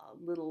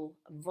little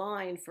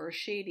vine for a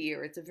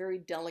shadier, it's a very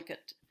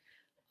delicate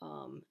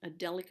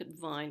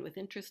vine with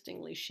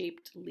interestingly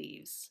shaped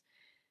leaves.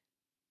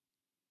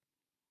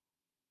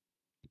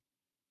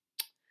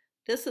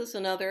 This is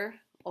another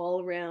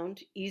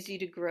all-around, easy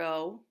to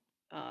grow.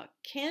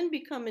 Can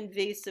become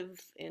invasive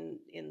in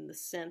the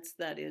sense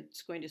that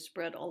it's going to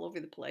spread all over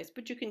the place,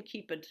 but you can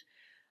keep it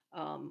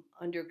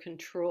under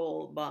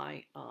control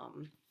by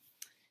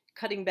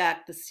cutting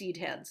back the seed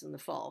heads in the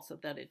fall so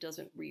that it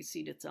doesn't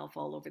reseed itself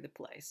all over the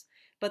place.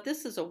 But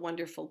this is a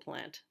wonderful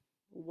plant,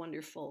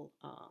 wonderful,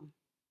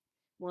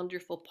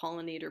 wonderful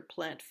pollinator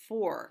plant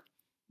for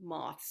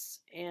moths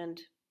and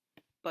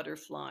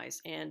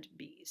butterflies and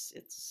bees.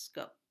 It's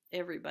got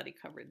everybody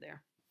covered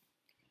there.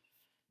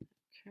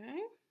 Okay.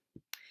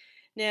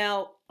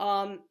 Now,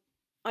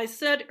 I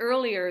said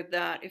earlier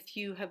that if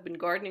you have been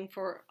gardening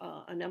for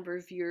a number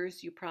of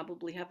years, you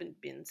probably haven't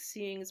been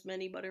seeing as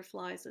many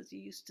butterflies as you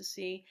used to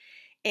see.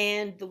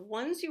 And the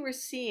ones you were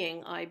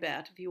seeing, I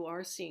bet, if you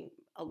are seeing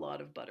a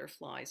lot of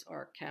butterflies,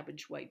 are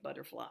cabbage white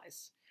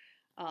butterflies.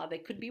 They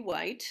could be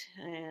white,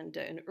 and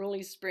in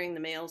early spring, the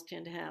males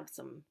tend to have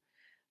some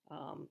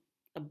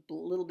a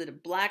little bit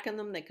of black in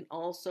them. They can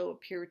also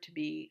appear to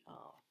be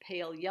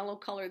pale yellow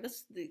color.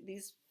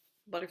 These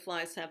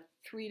butterflies have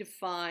 3 to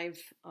 5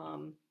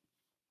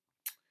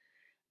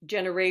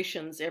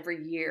 generations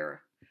every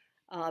year.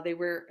 They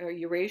were a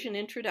Eurasian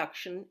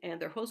introduction,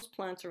 and their host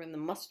plants are in the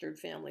mustard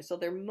family. So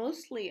they're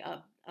mostly,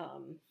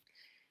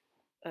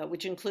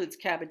 which includes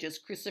cabbages,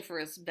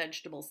 cruciferous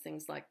vegetables,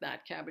 things like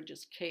that,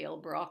 cabbages, kale,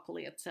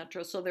 broccoli,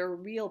 etc. So they're a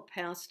real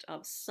pest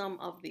of some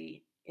of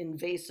the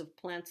invasive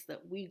plants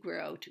that we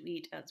grow to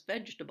eat as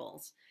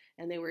vegetables,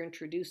 and they were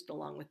introduced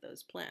along with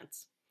those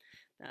plants.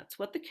 That's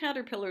what the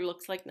caterpillar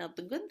looks like. Now,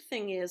 the good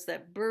thing is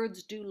that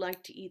birds do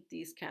like to eat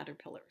these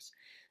caterpillars.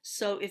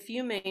 So if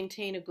you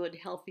maintain a good,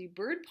 healthy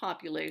bird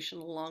population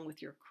along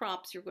with your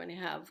crops, you're going to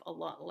have a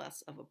lot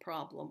less of a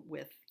problem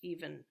with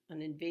even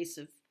an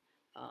invasive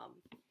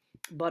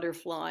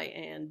butterfly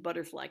and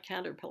butterfly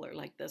caterpillar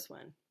like this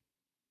one.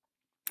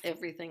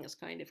 Everything is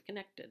kind of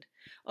connected.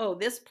 Oh,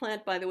 this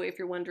plant, by the way, if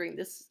you're wondering,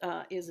 this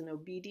is an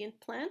obedient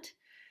plant.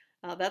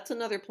 That's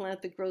another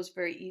plant that grows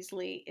very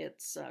easily.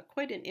 It's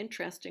quite an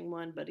interesting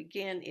one, but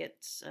again,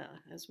 it's,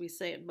 as we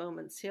say at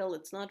Bowman's Hill,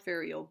 it's not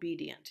very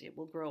obedient. It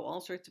will grow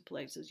all sorts of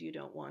places you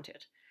don't want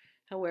it.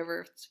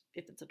 However,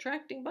 if it's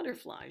attracting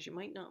butterflies, you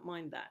might not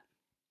mind that.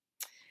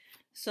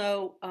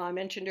 So I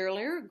mentioned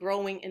earlier,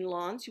 growing in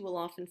lawns, you will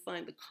often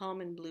find the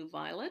common blue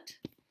violet.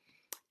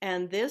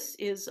 And this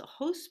is a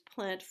host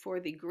plant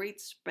for the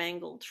great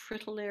spangled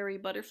fritillary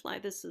butterfly.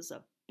 This is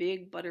a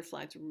big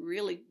butterfly. It's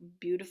really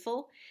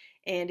beautiful,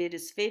 and it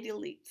is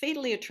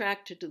fatally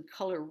attracted to the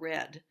color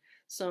red.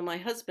 So my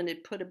husband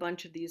had put a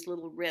bunch of these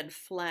little red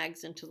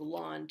flags into the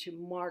lawn to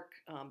mark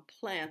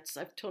plants.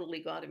 I've totally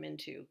got him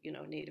into,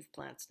 native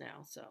plants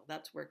now. So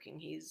that's working.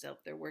 He's out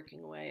there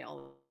working away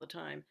all the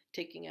time,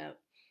 taking out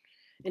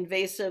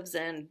invasives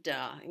and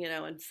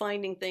and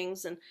finding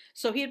things. And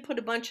so he had put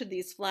a bunch of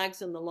these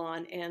flags in the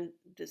lawn, and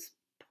this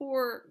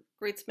poor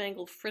great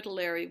spangled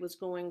fritillary was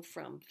going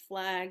from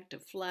flag to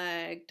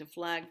flag to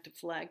flag to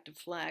flag to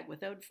flag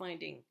without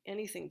finding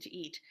anything to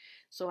eat.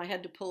 So I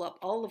had to pull up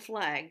all the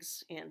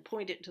flags and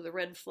point it to the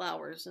red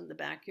flowers in the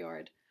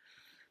backyard.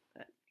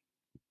 But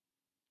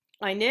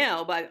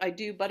I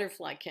do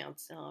butterfly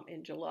counts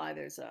in July.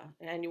 There's an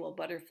annual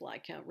butterfly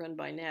count run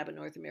by NAB,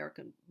 North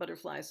American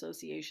Butterfly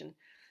Association.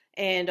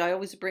 And I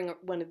always bring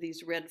one of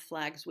these red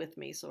flags with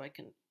me so I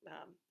can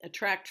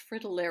attract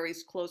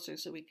fritillaries closer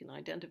so we can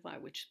identify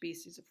which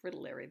species of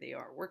fritillary they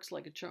are. Works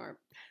like a charm.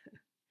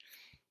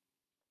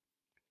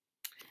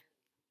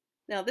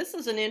 Now, this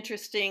is an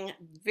interesting,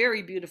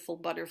 very beautiful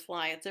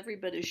butterfly. It's every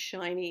bit as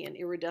shiny and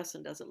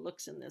iridescent as it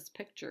looks in this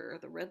picture,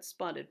 the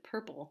red-spotted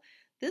purple.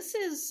 This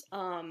is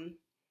a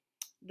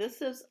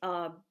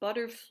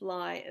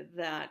butterfly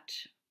that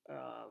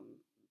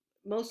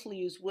mostly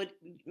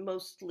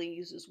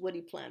uses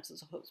woody plants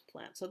as a host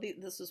plant. So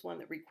this is one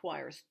that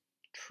requires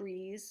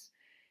trees.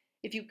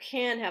 If you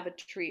can have a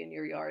tree in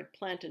your yard,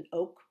 plant an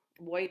oak,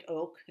 white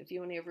oak, if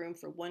you only have room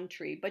for one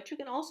tree. But you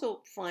can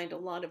also find a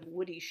lot of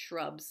woody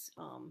shrubs.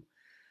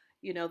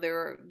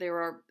 There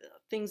are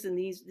things in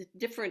these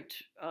different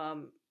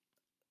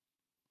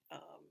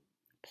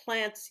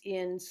plants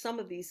in some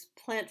of these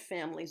plant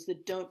families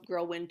that don't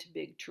grow into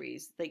big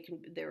trees.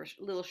 There are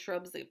little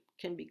shrubs that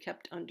can be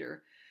kept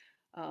under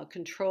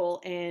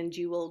control, and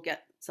you will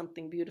get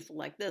something beautiful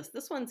like this.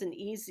 This one's an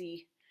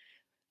easy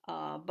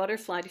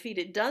butterfly to feed.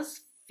 It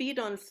does feed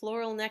on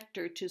floral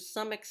nectar to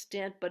some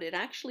extent, but it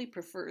actually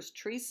prefers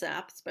tree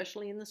sap,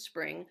 especially in the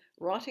spring,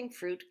 rotting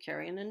fruit,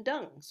 carrion, and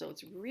dung. So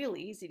it's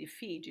really easy to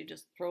feed. You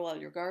just throw all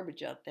your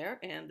garbage out there,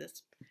 and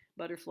this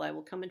butterfly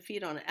will come and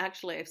feed on it.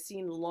 Actually, I've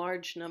seen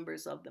large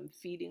numbers of them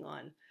feeding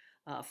on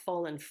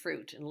fallen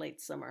fruit in late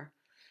summer.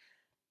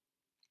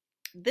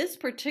 This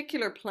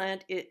particular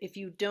plant, if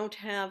you don't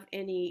have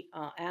any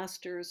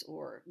asters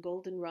or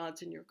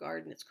goldenrods in your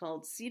garden, it's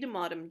called Sedum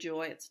autumn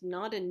joy. It's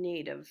not a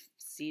native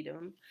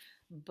sedum,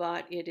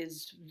 but it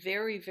is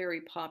very,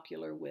 very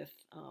popular with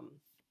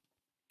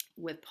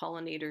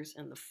pollinators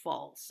in the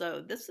fall.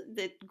 So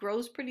it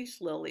grows pretty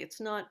slowly.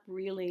 It's not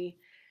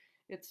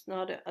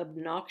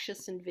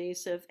obnoxious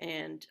invasive,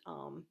 and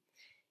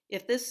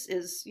if this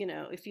is,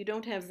 if you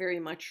don't have very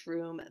much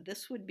room,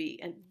 this would be,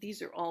 and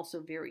these are also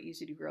very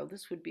easy to grow,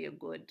 this would be a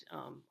good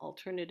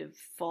alternative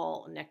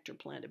fall nectar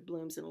plant. It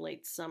blooms in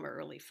late summer,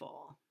 early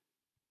fall.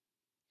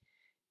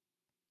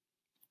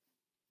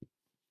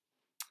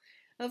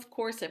 Of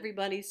course,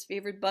 everybody's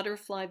favorite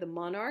butterfly, the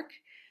monarch.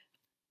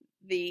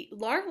 The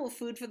larval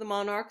food for the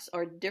monarchs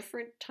are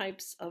different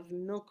types of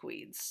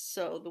milkweeds.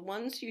 So the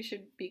ones you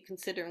should be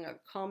considering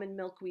are common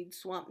milkweed,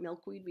 swamp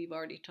milkweed. We've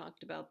already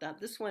talked about that.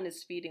 This one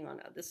is feeding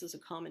on, this is a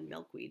common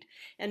milkweed.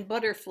 And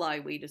butterfly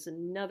weed is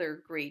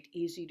another great,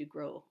 easy to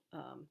grow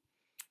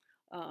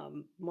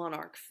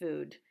monarch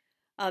food.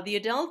 The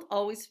adult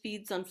always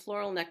feeds on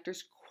floral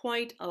nectars,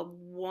 quite a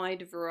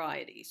wide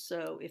variety.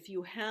 So if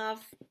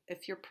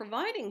you're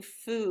providing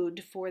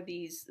food for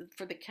the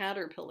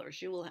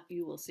caterpillars, you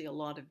will see a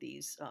lot of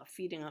these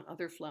feeding on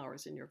other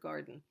flowers in your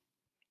garden.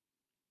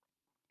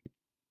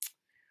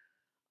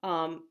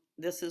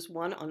 This is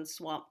one on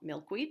swamp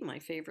milkweed, my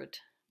favorite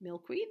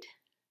milkweed.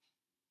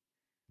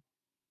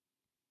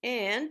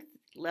 And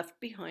left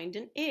behind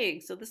an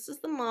egg. So this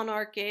is the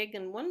monarch egg,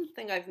 and one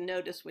thing I've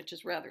noticed, which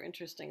is rather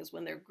interesting, is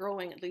when they're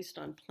growing, at least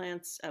on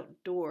plants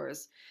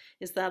outdoors,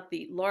 is that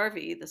the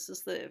larvae,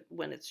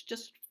 when it's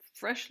just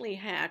freshly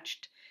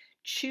hatched,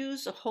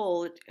 chews a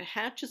hole. It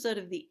hatches out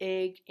of the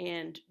egg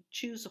and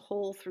chews a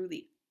hole through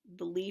the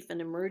leaf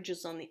and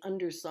emerges on the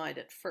underside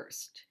at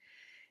first.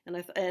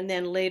 And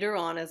then later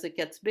on, as it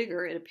gets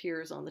bigger, it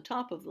appears on the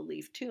top of the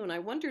leaf too. And I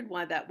wondered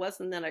why that was,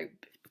 and then a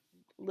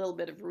little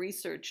bit of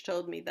research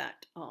told me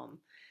that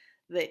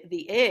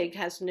the egg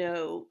has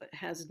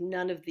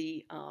none of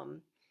the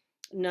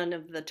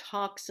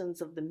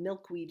toxins of the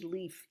milkweed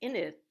leaf in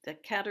it. The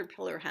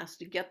caterpillar has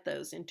to get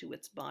those into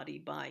its body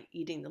by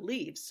eating the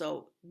leaves.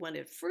 So when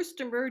it first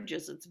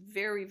emerges, it's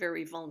very,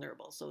 very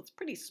vulnerable. So it's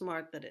pretty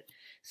smart that it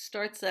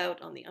starts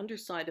out on the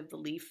underside of the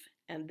leaf,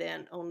 and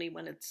then only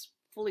when it's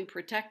fully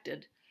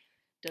protected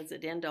does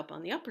it end up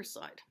on the upper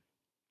side.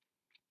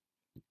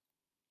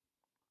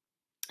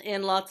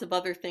 And lots of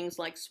other things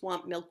like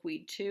swamp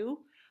milkweed too.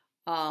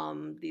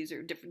 These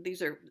are different.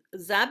 These are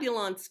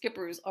Zabulon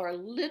skippers, are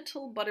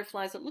little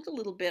butterflies that look a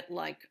little bit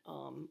like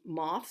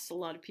moths. A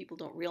lot of people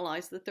don't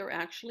realize that they're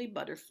actually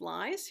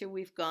butterflies. Here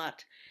we've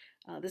got,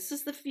 this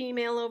is the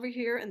female over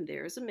here, and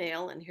there's a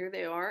male, and here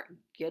they are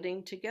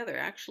getting together.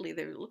 Actually,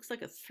 there looks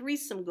like a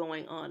threesome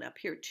going on up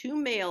here. Two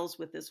males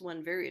with this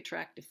one very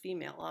attractive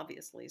female,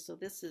 obviously. So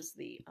this is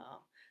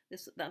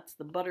that's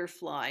the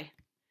butterfly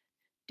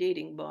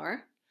dating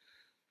bar.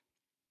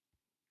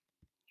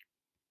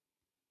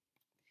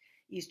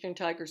 Eastern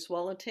tiger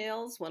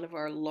swallowtails, one of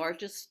our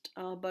largest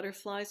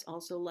butterflies,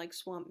 also like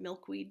swamp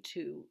milkweed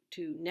to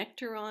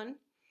nectar on.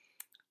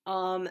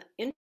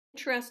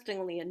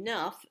 Interestingly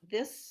enough,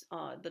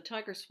 the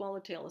tiger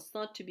swallowtail is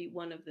thought to be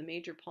one of the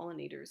major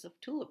pollinators of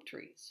tulip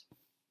trees.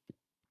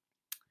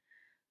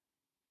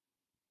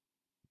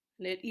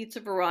 And it eats a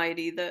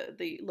variety,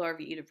 the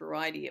larvae eat a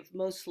variety of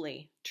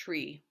mostly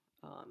tree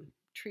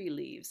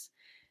leaves.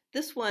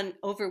 This one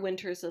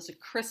overwinters as a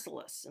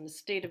chrysalis in a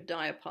state of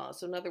diapause.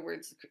 So in other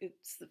words,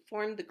 it's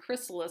formed the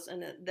chrysalis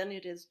and then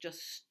it has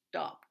just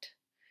stopped.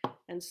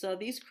 And so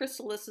these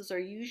chrysalises are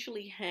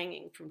usually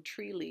hanging from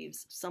tree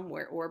leaves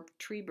somewhere or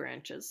tree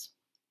branches.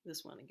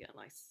 This one again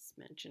I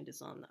mentioned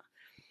is on the.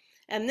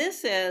 And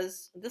this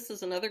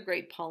is another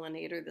great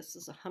pollinator. This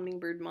is a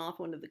hummingbird moth,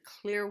 one of the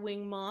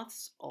clearwing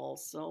moths,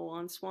 also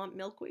on swamp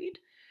milkweed.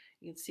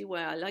 You can see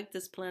why I like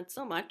this plant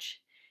so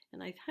much.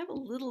 And I have a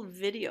little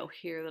video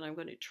here that I'm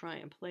going to try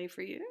and play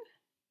for you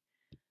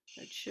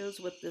that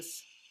shows what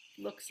this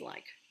looks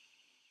like.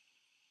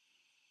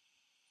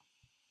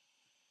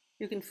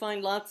 You can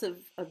find lots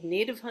of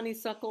native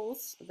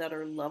honeysuckles that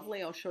are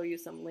lovely. I'll show you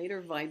some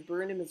later.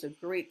 Viburnum is a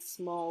great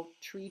small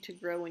tree to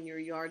grow in your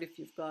yard if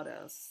you've got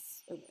a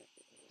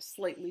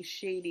slightly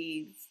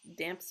shady,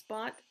 damp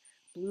spot.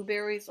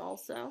 Blueberries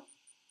also.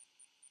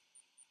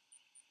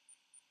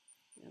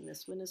 And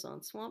this one is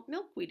on swamp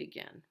milkweed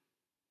again.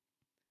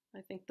 I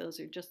think those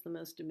are just the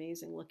most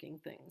amazing looking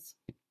things.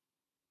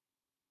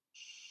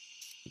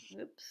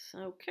 Oops,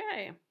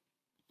 okay.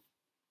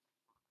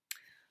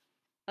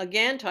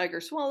 Again,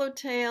 tiger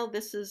swallowtail.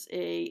 This is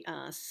I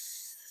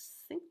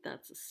think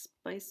that's a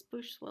spice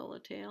bush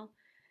swallowtail,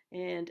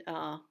 and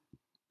a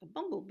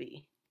bumblebee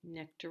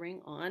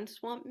nectaring on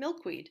swamp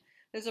milkweed.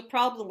 There's a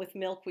problem with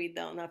milkweed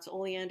though, and that's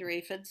oleander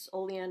aphids.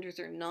 Oleanders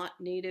are not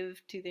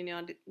native to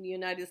the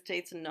United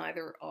States, and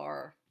neither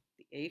are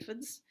the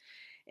aphids.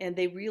 And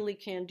they really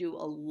can do a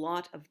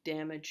lot of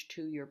damage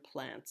to your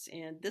plants.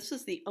 And this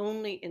is the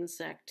only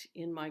insect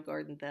in my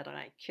garden that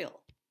I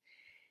kill.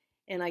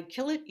 And I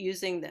kill it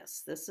using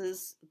this. This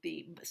is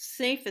the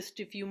safest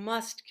if you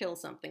must kill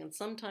something. And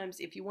sometimes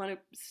if you want to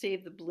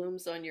save the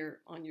blooms on your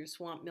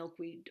swamp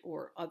milkweed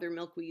or other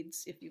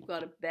milkweeds, if you've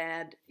got a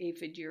bad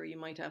aphid year, you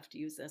might have to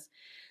use this.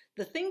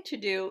 The thing to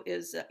do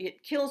is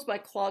it kills by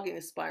clogging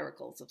the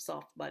spiracles of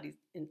soft-bodied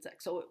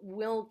insects. So it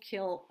will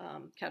kill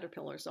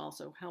caterpillars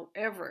also.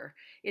 However,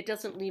 it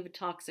doesn't leave a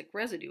toxic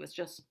residue. It's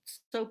just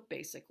soap,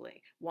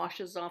 basically.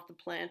 Washes off the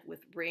plant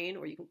with rain,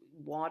 or you can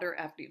water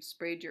after you've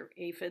sprayed your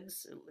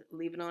aphids.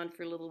 Leave it on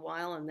for a little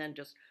while and then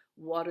just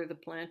water the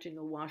plant and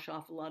you'll wash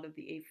off a lot of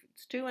the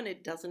aphids too, and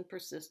it doesn't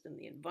persist in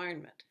the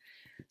environment.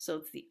 So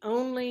it's the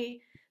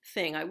only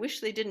thing. I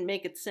wish they didn't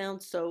make it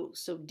sound so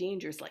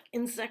dangerous, like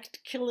insect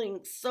killing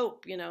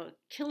soap. You know,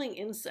 killing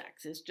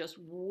insects is just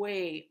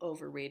way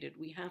overrated.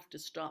 We have to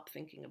stop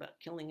thinking about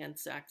killing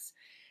insects.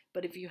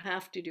 But if you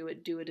have to do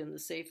it in the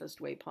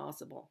safest way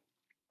possible.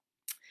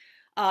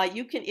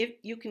 You can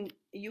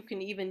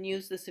even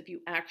use this if you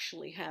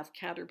actually have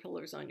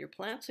caterpillars on your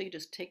plant. So you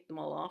just take them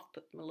all off,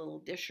 put them in a little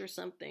dish or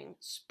something,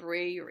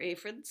 spray your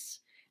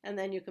aphids, and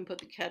then you can put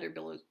the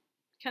caterpillars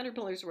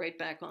right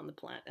back on the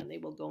plant, and they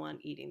will go on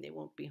eating. They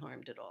won't be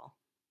harmed at all.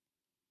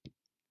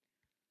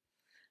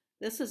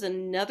 This is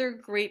another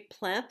great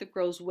plant that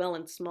grows well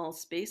in small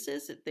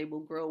spaces. They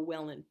will grow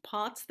well in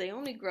pots. They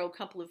only grow a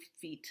couple of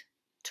feet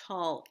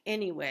tall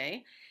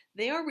anyway.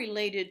 They are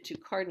related to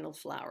cardinal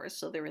flowers,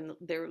 so they're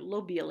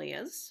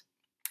lobelias,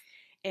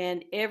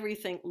 and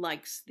everything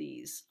likes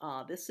these.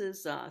 This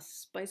is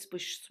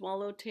spicebush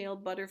swallowtail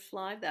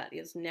butterfly that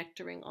is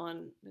nectaring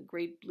on the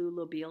great blue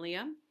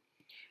lobelia.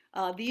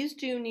 These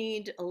do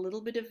need a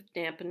little bit of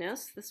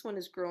dampness. This one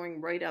is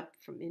growing right up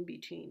from in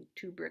between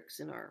two bricks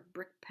in our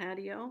brick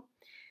patio.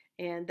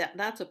 And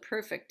that's a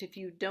perfect, if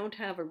you don't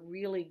have a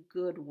really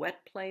good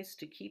wet place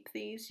to keep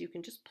these, you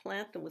can just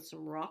plant them with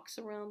some rocks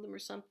around them or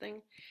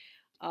something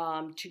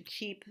to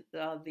keep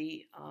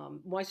the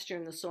moisture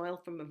in the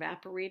soil from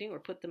evaporating, or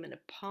put them in a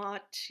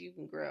pot. You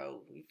can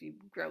grow, if you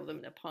grow them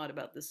in a pot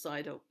about this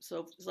size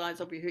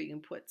over here, you can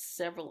put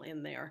several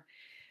in there.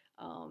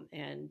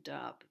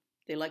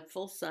 They like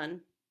full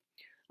sun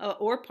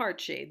or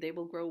part shade. They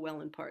will grow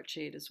well in part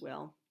shade as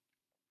well,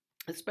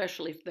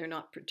 especially if they're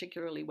not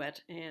particularly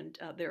wet, and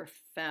they're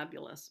a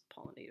fabulous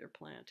pollinator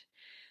plant.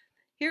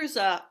 Here's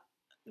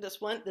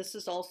this one. This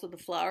is also the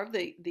flower of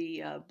the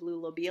blue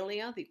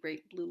lobelia, the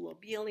great blue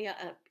lobelia,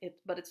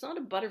 but it's not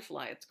a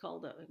butterfly. It's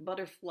called a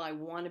butterfly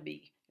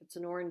wannabe. It's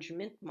an orange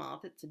mint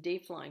moth. It's a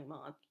day-flying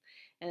moth,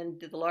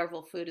 and the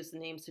larval food, as the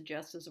name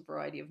suggests, is a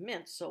variety of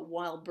mints. So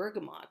wild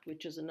bergamot,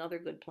 which is another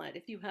good plant.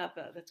 If you have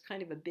that's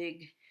kind of a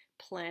big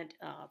plant,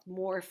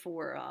 more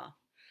for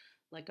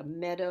like a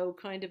meadow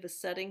kind of a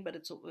setting,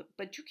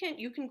 but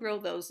you can grow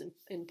those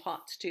in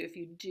pots too. If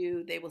you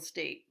do, they will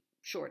stay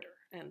shorter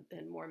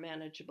and more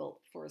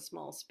manageable for a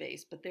small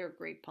space, but they're a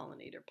great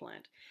pollinator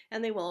plant.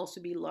 And they will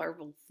also be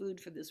larval food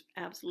for this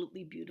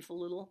absolutely beautiful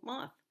little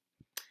moth.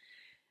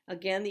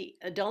 Again, the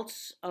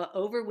adults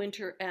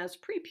overwinter as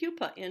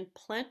prepupa in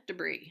plant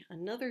debris,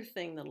 another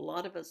thing that a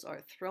lot of us are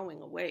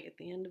throwing away at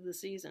the end of the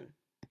season.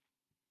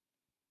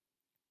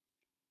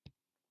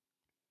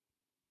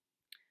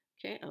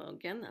 Okay,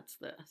 again, that's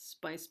the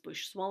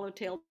spicebush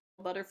swallowtail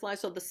butterfly.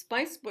 So the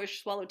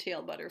spicebush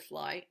swallowtail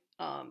butterfly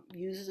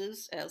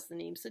uses, as the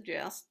name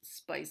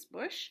suggests,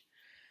 spicebush,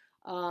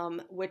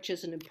 which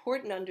is an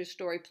important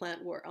understory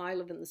plant where I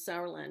live in the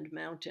Sourland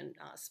Mountain.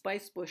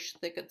 Spicebush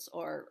thickets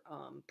are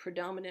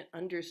predominant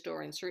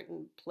understory in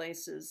certain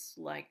places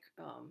like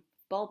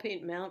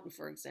Baldpate Mountain,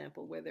 for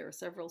example, where there are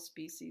several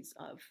species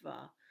of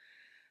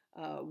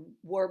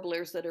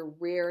warblers that are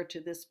rare to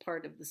this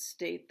part of the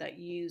state that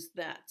use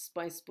that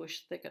spicebush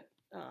thicket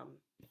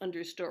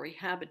understory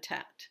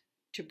habitat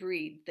to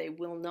breed. They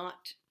will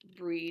not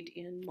breed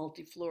in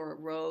multiflora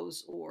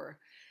rose or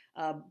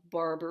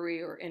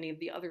barberry or any of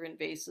the other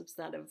invasives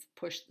that have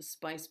pushed the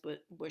spice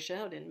bush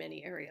out in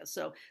many areas.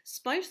 So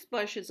spice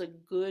bush is a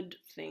good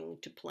thing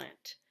to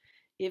plant.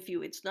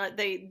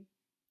 They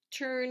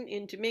turn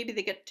into, maybe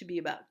they get to be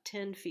about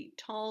 10 feet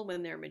tall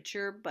when they're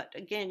mature, but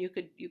again, you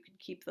could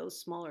keep those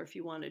smaller if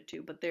you wanted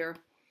to, but they're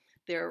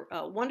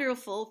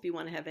wonderful if you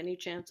want to have any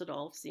chance at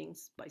all of seeing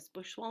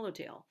spicebush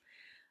swallowtail.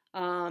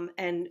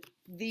 And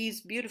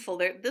these beautiful,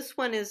 this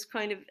one is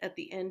kind of at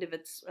the end of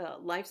its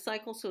life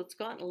cycle, so it's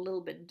gotten a little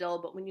bit dull,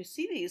 but when you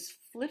see these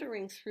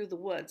flittering through the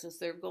woods as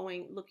they're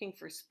looking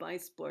for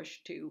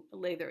spicebush to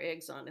lay their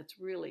eggs on, it's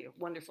really a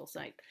wonderful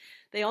sight.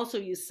 They also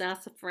use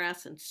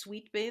sassafras and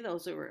sweet bay.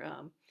 Those are,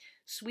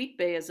 sweet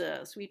bay is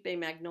a sweet bay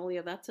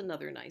magnolia. That's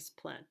another nice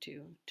plant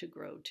to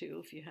grow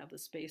too if you have the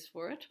space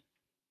for it.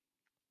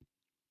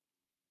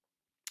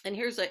 And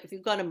here's if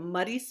you've got a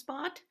muddy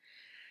spot,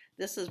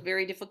 this is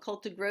very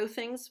difficult to grow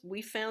things.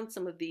 We found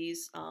some of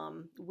these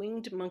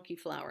winged monkey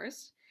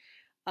flowers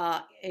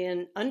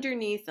and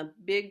underneath a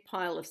big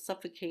pile of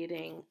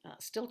suffocating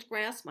stilt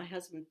grass. My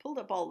husband pulled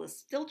up all the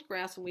stilt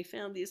grass and we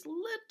found these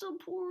little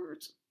poor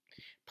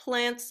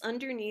plants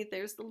underneath.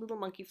 There's the little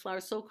monkey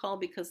flowers, so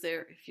called because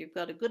if you've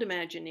got a good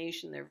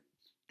imagination,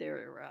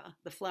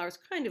 the flowers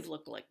kind of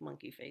look like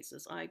monkey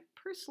faces. I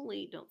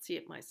personally don't see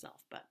it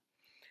myself, but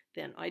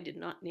then I did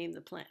not name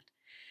the plant.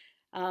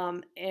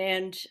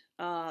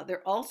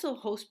 They're also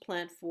host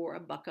plant for a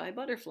buckeye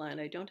butterfly, and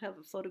I don't have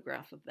a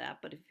photograph of that,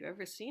 but if you've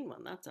ever seen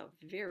one, that's a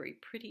very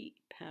pretty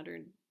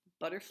patterned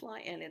butterfly,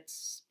 and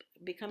it's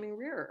becoming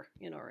rarer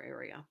in our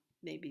area,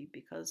 maybe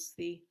because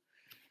the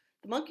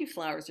monkey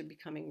flowers are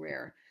becoming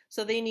rare.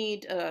 So they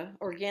need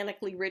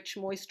organically rich,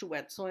 moist to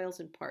wet soils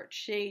and part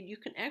shade. You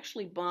can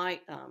actually buy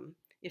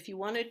if you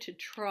wanted to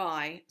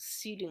try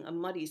seeding a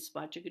muddy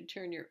spot, you could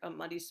turn a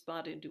muddy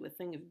spot into a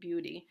thing of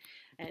beauty.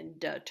 And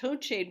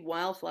Toadshade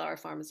Wildflower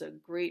Farm is a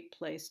great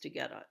place to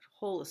get a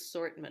whole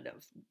assortment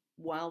of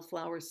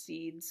wildflower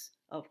seeds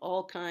of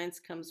all kinds.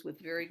 Comes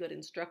with very good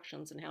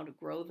instructions on how to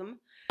grow them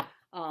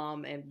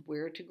and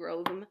where to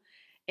grow them.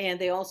 And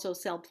they also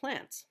sell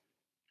plants.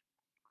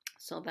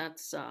 So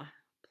that's a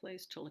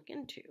place to look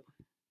into.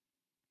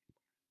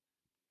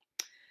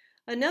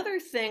 Another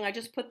thing, I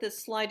just put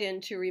this slide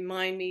in to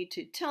remind me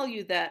to tell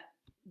you that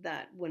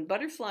when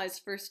butterflies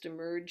first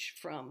emerge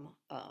from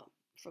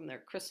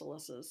their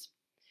chrysalises,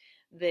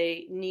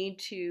 they need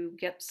to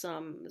get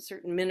some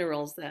certain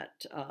minerals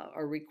that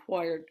are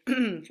required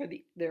for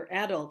their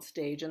adult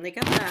stage, and they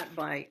get that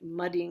by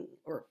mudding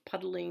or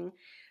puddling.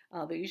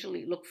 They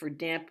usually look for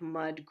damp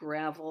mud,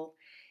 gravel.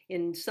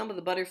 In some of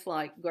the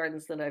butterfly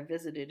gardens that I've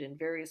visited in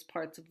various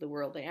parts of the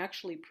world, they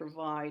actually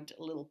provide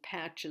little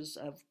patches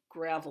of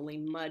gravelly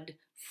mud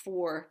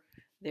for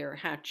their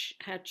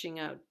hatching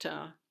out,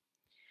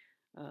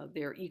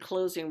 their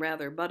eclosing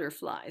rather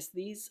butterflies.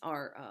 These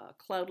are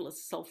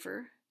cloudless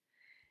sulfur.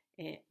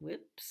 And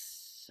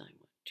whoops, I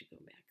want to go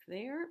back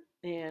there.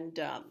 And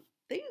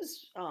they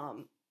use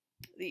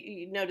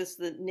you notice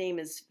the name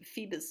is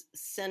Phoebus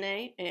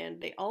sennae,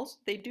 and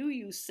they do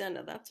use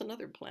senna. That's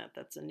another plant.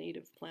 That's a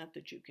native plant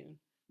that you can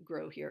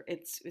grow here.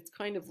 It's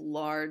kind of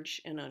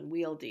large and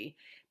unwieldy,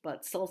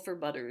 but sulfur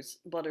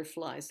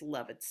butterflies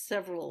love it.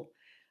 Several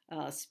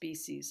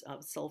species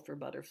of sulfur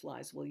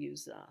butterflies will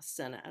use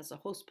senna as a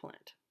host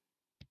plant.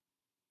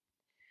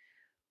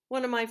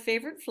 One of my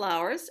favorite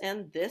flowers,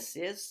 and this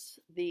is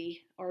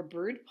our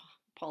bird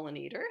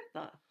pollinator,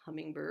 the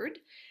hummingbird.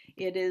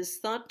 It is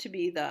thought to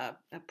be the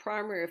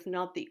primary, if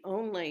not the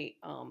only,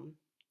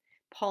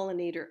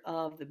 pollinator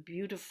of the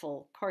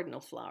beautiful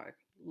cardinal flower,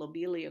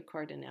 Lobelia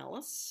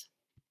cardinalis.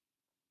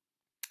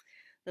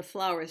 The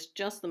flower is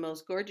just the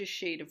most gorgeous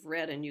shade of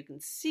red, and you can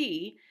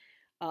see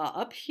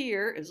up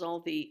here is all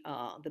the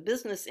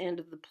business end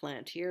of the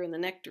plant here, and the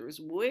nectar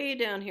is way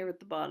down here at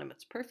the bottom.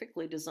 It's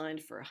perfectly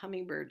designed for a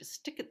hummingbird to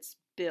stick its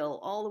bill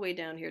all the way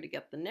down here to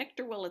get the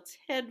nectar while its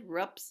head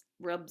rubs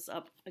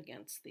up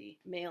against the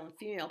male and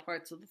female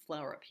parts of the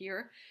flower up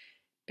here,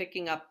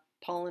 picking up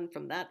pollen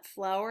from that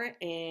flower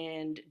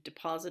and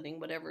depositing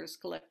whatever is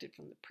collected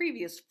from the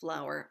previous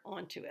flower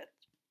onto it.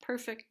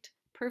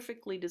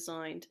 Perfectly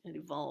designed and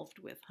evolved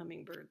with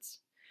hummingbirds.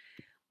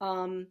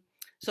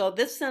 So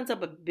this sends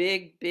up a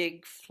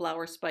big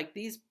flower spike.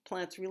 These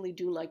plants really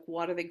do like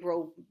water. They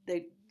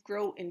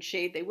grow in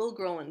shade. They will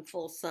grow in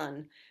full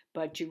sun,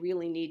 but you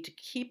really need to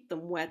keep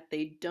them wet.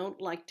 They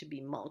don't like to be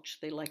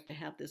mulched. They like to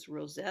have this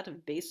rosette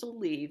of basal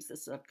leaves.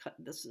 This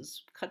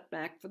is cut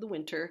back for the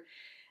winter,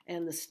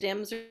 and the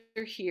stems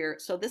are here.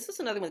 So this is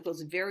another one that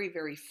goes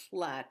very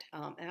flat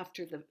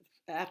after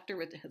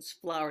it has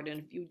flowered, and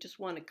if you just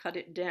want to cut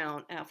it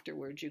down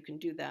afterwards, you can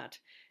do that,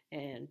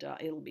 and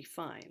it'll be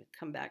fine.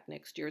 Come back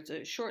next year. It's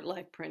a short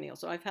life perennial,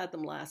 so I've had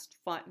them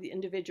the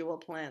individual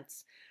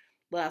plants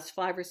last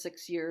 5 or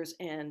 6 years,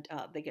 and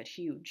they get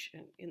huge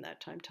in that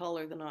time,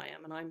 taller than I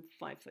am, and I'm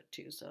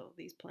 5'2", so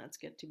these plants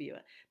get to be,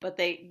 but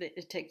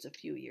it takes a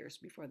few years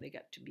before they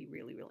get to be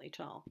really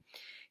tall.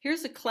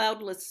 Here's a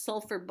cloudless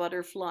sulfur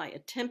butterfly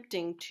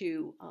attempting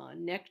to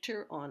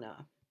nectar on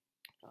a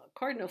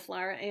cardinal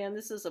flower, and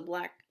this is a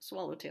black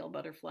swallowtail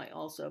butterfly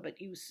also, but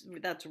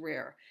that's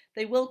rare.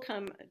 They will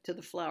come to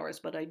the flowers,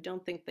 but I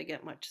don't think they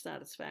get much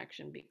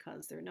satisfaction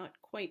because they're not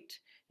quite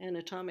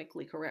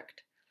anatomically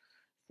correct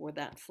for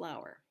that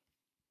flower.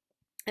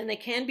 And they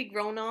can be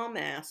grown en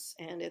masse,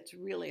 and it's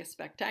really a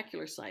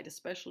spectacular sight,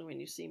 especially when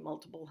you see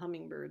multiple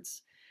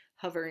hummingbirds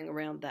hovering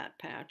around that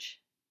patch.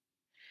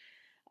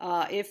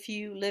 If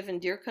you live in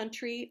deer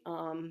country,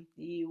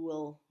 you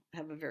will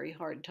have a very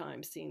hard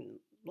time seeing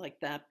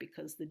like that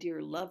because the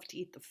deer love to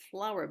eat the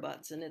flower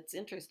buds, and it's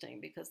interesting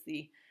because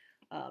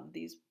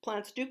these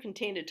plants do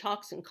contain a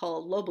toxin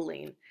called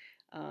lobeline.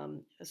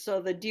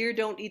 So the deer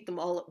don't eat them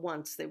all at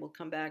once. They will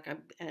come back,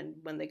 and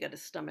when they get a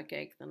stomach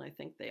ache, then I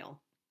think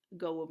they'll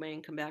go away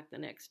and come back the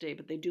next day.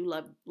 But they do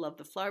love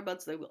the flower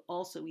buds. They will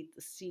also eat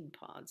the seed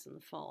pods in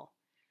the fall.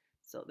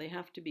 So they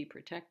have to be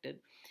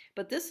protected.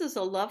 But this is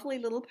a lovely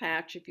little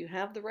patch if you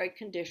have the right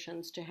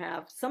conditions to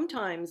have,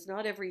 sometimes,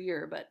 not every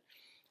year, but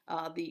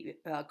the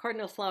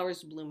cardinal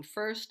flowers bloom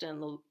first,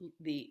 and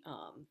the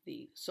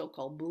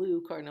so-called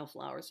blue cardinal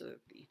flowers, or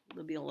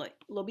the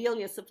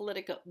Lobelia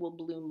syphilitica, will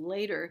bloom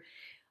later,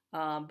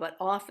 but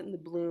often the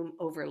bloom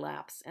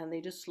overlaps, and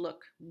they just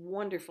look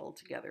wonderful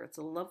together. It's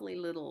a lovely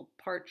little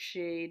part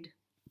shade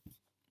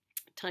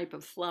type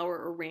of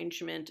flower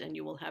arrangement, and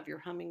you will have your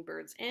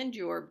hummingbirds and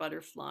your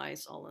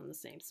butterflies all in the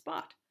same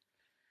spot.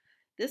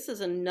 This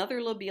is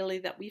another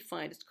lobelia that we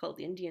find. It's called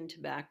Indian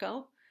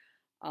tobacco.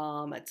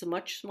 It's a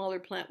much smaller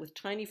plant with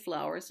tiny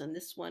flowers, and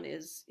this one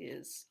is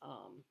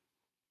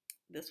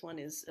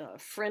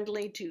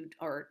friendly to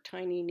our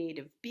tiny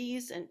native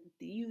bees, and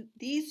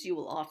these you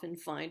will often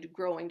find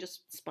growing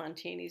just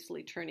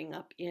spontaneously, turning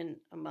up in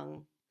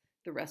among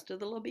the rest of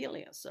the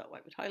lobelia. So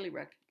I would highly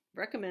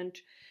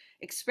recommend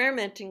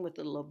experimenting with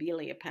the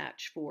lobelia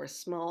patch for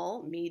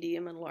small,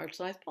 medium, and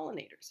large-sized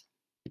pollinators.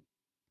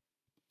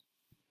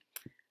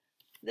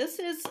 This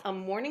is a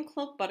mourning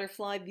cloak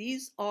butterfly.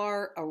 These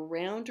are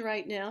around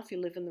right now if you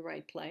live in the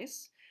right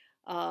place.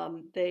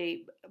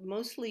 They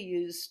mostly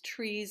use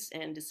trees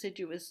and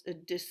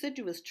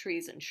deciduous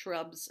trees and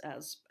shrubs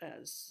as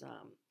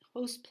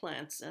host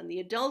plants, and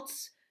the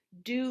adults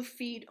do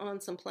feed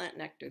on some plant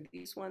nectar.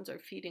 These ones are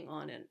feeding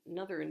on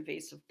another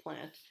invasive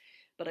plant,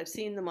 but I've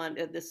seen them on,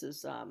 this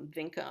is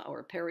vinca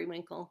or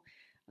periwinkle,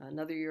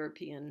 another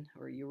European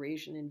or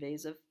Eurasian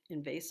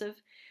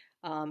invasive.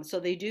 So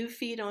they do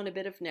feed on a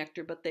bit of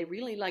nectar, but they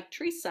really like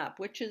tree sap,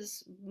 which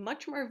is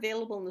much more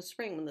available in the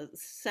spring. When the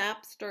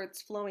sap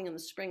starts flowing in the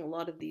spring, a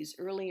lot of these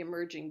early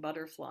emerging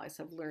butterflies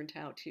have learned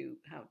how to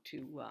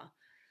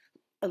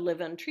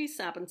live on tree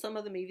sap, and some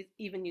of them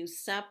even use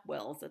sap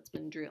wells that's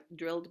been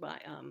drilled by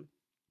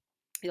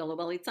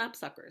yellow-bellied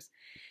sapsuckers.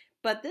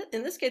 But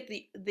in this case,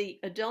 the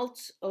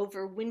adults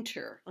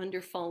overwinter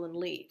under fallen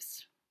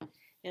leaves.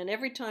 And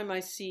every time I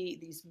see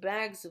these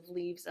bags of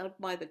leaves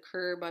out by the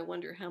curb, I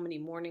wonder how many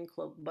mourning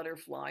cloak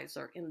butterflies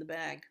are in the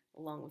bag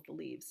along with the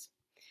leaves.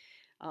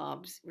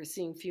 We're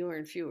seeing fewer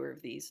and fewer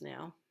of these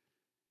now.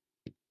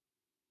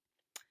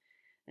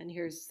 And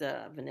here's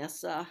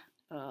Vanessa,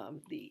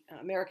 the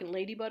American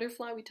lady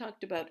butterfly we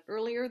talked about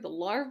earlier. The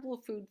larval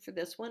food for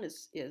this one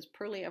is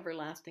pearly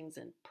everlastings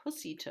and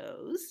pussy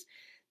toes.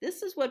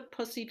 This is what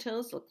pussy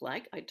toes look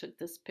like. I took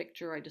this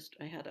picture.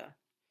 I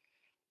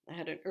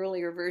had an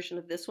earlier version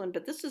of this one,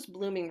 but this is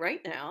blooming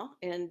right now.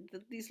 And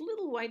these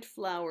little white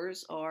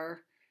flowers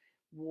are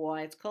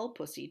why it's called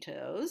pussy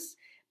toes,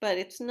 but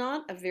it's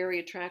not a very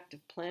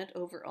attractive plant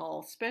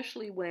overall,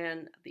 especially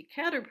when the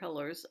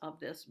caterpillars of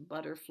this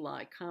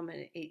butterfly come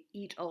and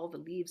eat all the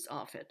leaves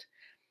off it.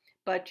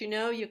 But you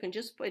know, you can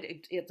just put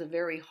it, it's a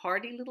very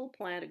hardy little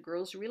plant. It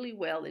grows really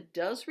well. It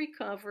does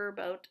recover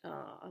about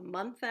a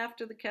month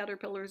after the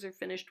caterpillars are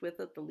finished with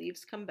it. The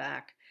leaves come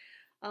back.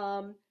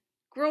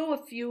 Grow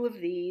a few of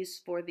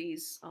these for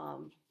these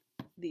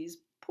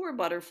poor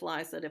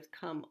butterflies that have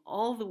come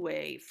all the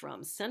way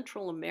from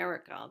Central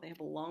America. They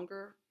have a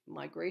longer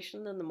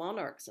migration than the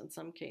monarchs in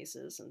some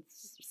cases, and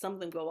some of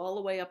them go all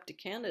the way up to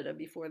Canada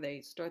before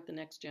they start the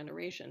next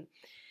generation.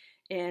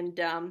 And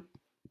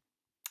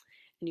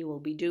you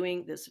will be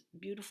doing this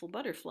beautiful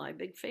butterfly a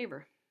big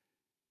favor.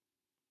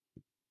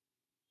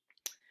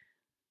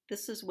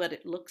 This is what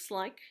it looks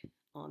like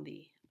on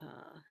the,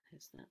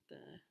 is that the,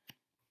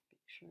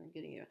 sure I'm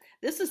getting you.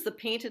 This is the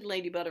painted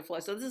lady butterfly.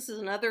 So this is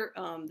another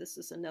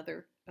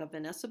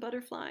Vanessa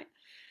butterfly.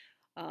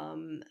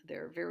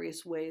 There are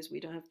various ways we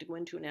don't have to go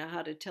into now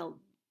how to tell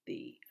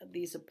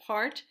these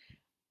apart.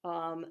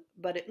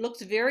 But it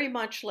looks very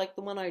much like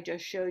the one I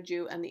just showed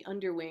you, and the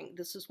underwing,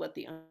 this is what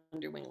the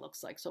underwing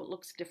looks like. So it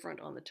looks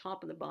different on the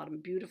top and the bottom,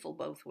 beautiful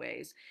both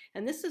ways.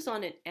 And this is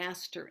on an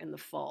aster in the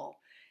fall.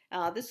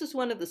 This is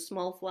one of the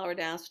small flowered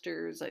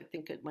asters. I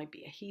think it might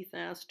be a heath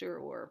aster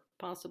or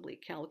possibly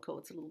calico.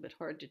 It's a little bit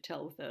hard to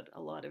tell without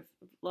a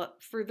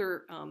lot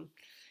further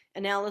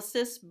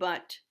analysis,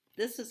 but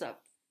this is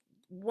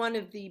one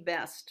of the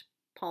best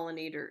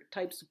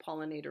types of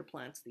pollinator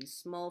plants, these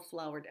small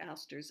flowered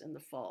asters in the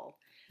fall.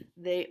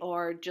 They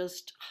are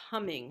just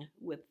humming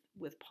with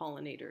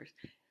pollinators.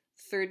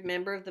 Third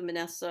member of the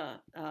Vanessa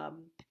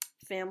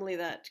family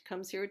that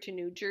comes here to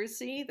New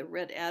Jersey, the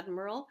red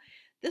admiral.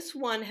 This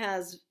one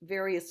has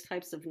various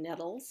types of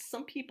nettles.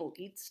 Some people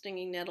eat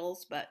stinging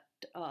nettles, but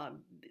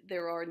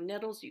there are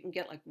nettles you can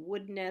get, like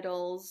wood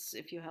nettles,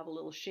 if you have a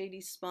little shady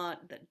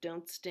spot that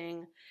don't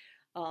sting,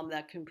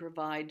 that can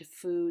provide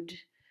food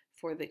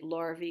for the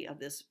larvae of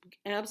this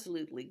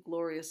absolutely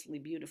gloriously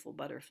beautiful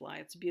butterfly.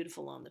 It's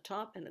beautiful on the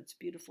top and it's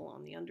beautiful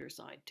on the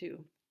underside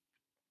too.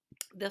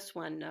 This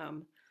one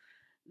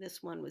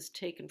was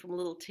taken from a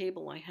little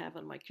table I have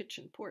on my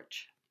kitchen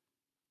porch.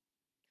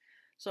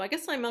 So I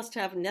guess I must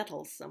have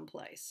nettles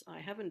someplace. I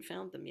haven't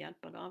found them yet,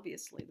 but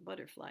obviously the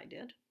butterfly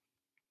did.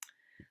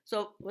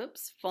 So,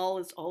 whoops, fall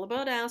is all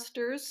about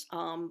asters,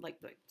 like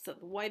the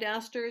white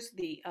asters.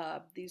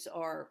 These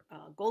are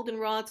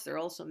goldenrods. They're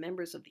also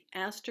members of the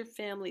aster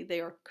family. They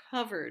are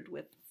covered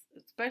with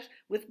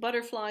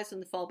butterflies in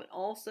the fall, but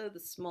also the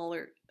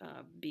smaller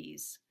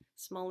bees,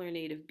 smaller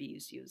native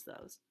bees use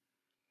those.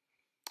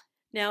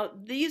 Now,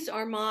 these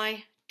are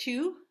my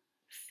two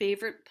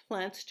favorite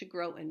plants to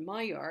grow in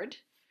my yard.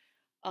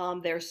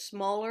 They're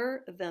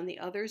smaller than the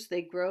others.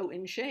 They grow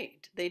in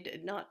shade. They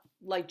did not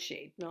light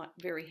shade, not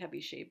very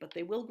heavy shade, but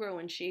they will grow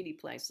in shady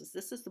places.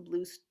 This is the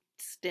blue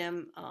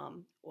stem,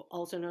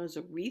 also known as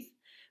a wreath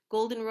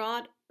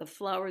goldenrod. The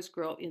flowers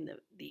grow in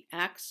the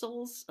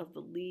axils of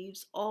the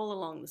leaves all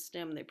along the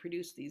stem. They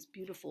produce these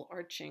beautiful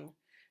arching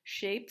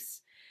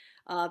shapes.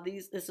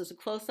 This is a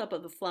close-up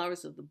of the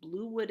flowers of the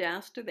blue wood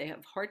aster. They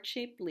have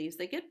heart-shaped leaves.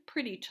 They get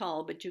pretty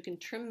tall, but you can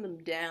trim them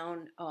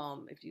down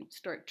if you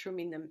start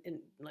trimming them in,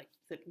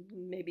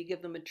 maybe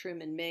give them a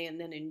trim in May, and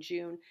then in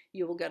June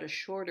you will get a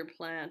shorter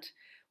plant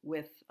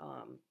which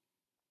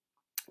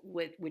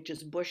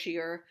is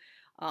bushier.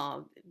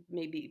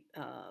 Maybe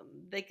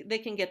they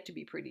can get to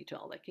be pretty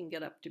tall. They can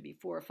get up to be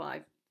 4 or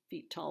 5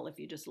 feet tall if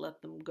you just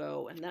let them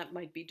go, and that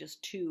might be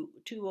just too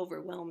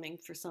overwhelming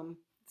for some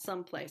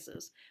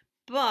places.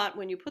 But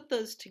when you put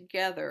those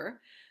together,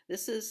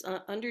 this is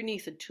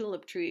underneath a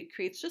tulip tree. It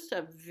creates just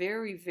a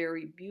very,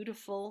 very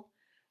beautiful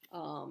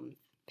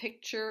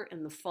picture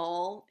in the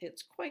fall.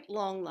 It's quite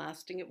long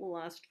lasting. It will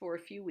last for a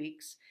few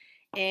weeks.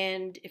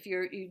 And if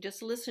you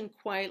just listen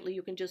quietly,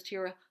 you can just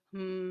hear a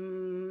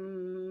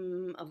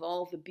hum of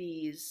all the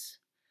bees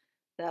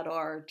that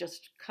are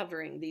just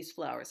covering these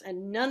flowers.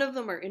 And none of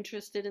them are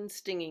interested in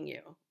stinging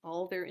you.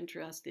 All they're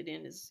interested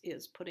in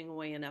is putting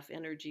away enough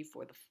energy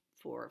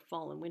for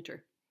fall and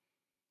winter.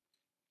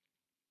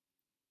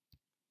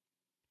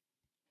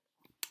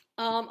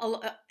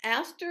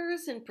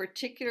 Asters in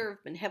particular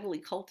have been heavily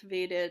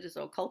cultivated.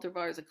 So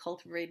cultivar is a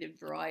cultivated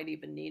variety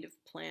of a native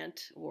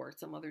plant or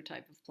some other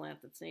type of plant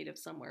that's native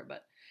somewhere.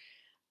 But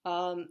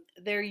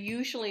they're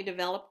usually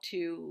developed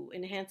to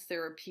enhance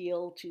their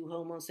appeal to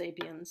Homo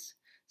sapiens.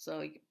 So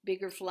like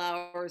bigger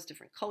flowers,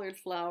 different colored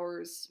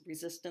flowers,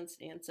 resistance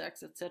to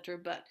insects, etc.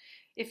 But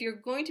if you're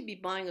going to be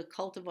buying a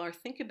cultivar,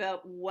 think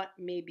about what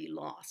may be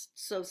lost.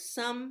 So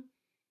some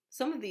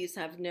of these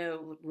have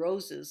no,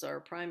 roses are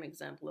a prime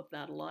example of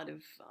that. A lot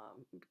of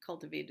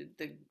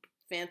the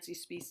fancy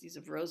species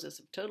of roses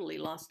have totally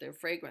lost their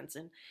fragrance.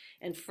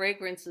 And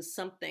fragrance is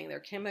something, they're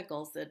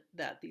chemicals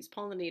that these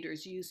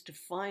pollinators use to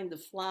find the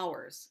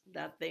flowers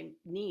that they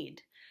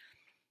need.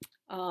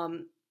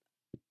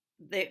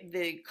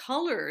 The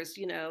colors,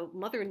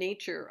 Mother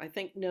Nature, I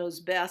think,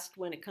 knows best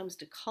when it comes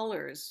to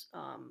colors.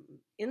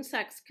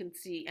 Insects can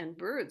see, and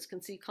birds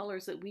can see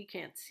colors that we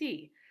can't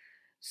see.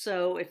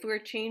 So if we're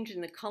changing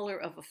the color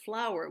of a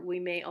flower, we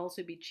may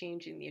also be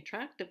changing the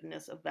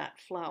attractiveness of that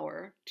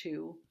flower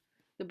to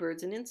the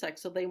birds and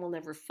insects, so they will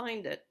never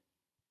find it.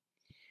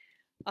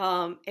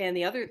 And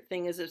the other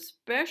thing is,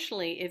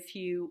 especially if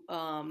you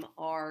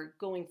are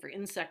going for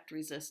insect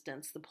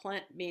resistance, the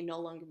plant may no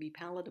longer be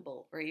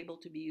palatable or able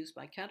to be used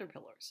by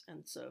caterpillars.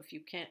 And so if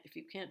you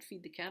can't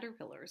feed the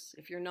caterpillars,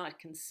 if you're not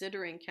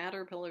considering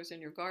caterpillars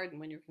in your garden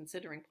when you're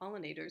considering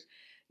pollinators,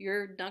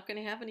 you're not going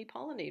to have any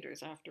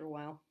pollinators after a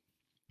while.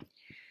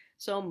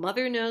 So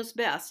Mother knows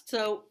best.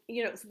 So,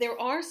 there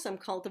are some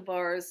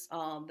cultivars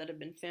that have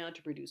been found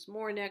to produce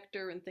more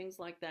nectar and things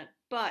like that.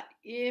 But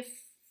if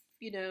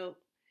you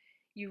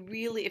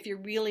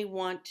really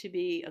want to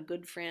be a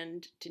good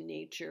friend to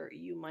nature,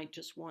 you might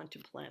just want to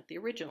plant the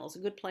originals. A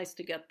good place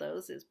to get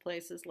those is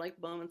places like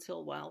Bowman's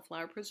Hill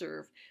Wildflower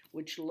Preserve,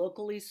 which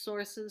locally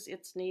sources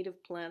its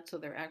native plants. So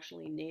they're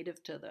actually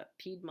native to the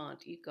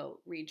Piedmont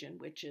ecoregion,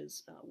 which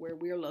is where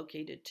we're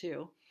located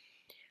too.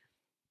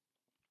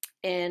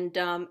 And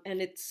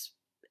it's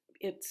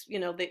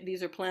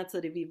these are plants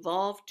that have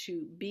evolved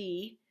to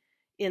be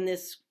in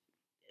this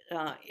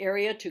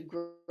area, to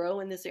grow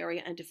in this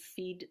area, and to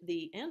feed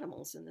the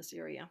animals in this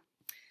area.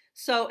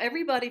 So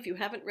everybody, if you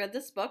haven't read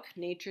this book,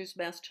 Nature's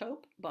Best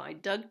Hope by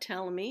Doug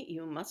Tallamy,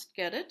 you must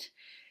get it.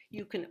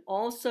 You can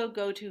also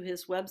go to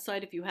his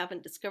website if you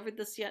haven't discovered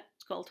this yet.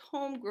 It's called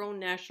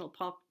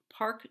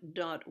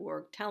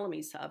homegrownnationalpark.org,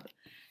 Tallamy's Hub,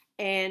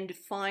 and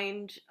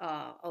find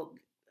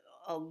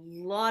a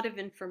lot of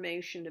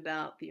information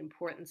about the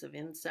importance of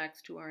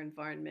insects to our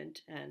environment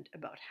and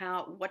about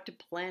what to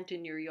plant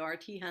in your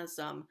yard. He has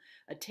a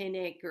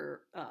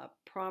 10-acre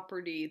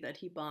property that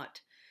he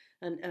bought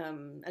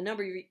a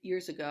number of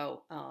years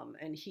ago,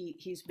 and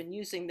he's been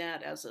using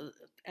that as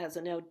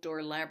an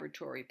outdoor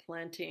laboratory,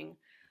 planting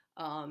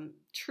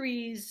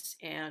trees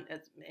and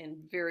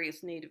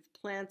various native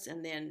plants,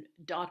 and then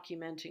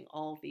documenting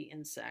all the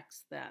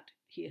insects that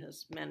he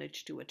has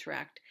managed to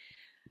attract.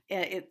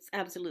 It's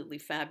absolutely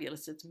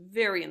fabulous. It's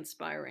very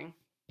inspiring.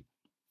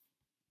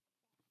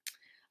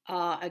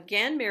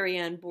 Again,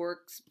 Marianne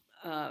Borg's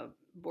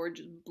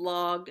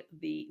blog,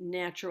 the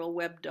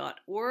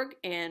naturalweb.org,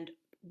 and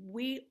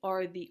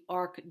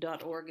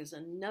wearetheark.org is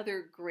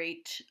another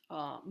great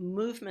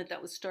movement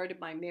that was started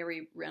by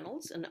Mary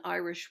Reynolds, an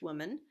Irish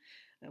woman,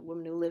 a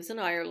woman who lives in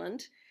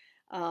Ireland.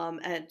 And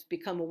it's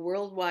become a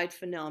worldwide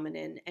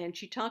phenomenon. And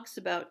she talks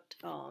about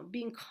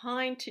being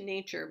kind to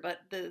nature. But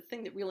the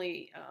thing that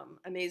really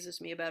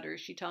amazes me about her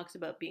is she talks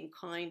about being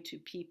kind to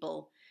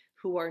people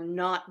who are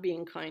not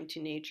being kind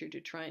to nature, to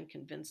try and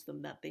convince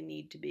them that they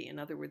need to be. In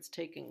other words,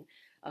 taking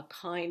a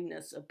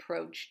kindness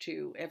approach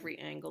to every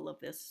angle of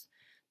this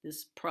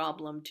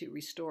problem to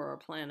restore our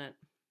planet.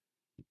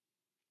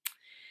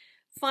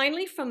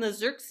 Finally, from the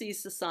Xerces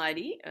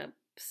Society,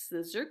 the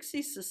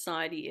Xerces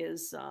Society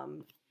is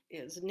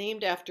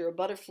named after a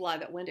butterfly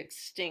that went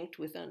extinct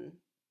within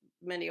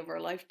many of our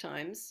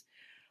lifetimes.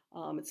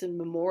 It's a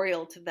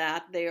memorial to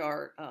that. They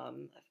are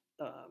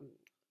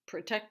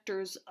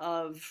protectors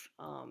of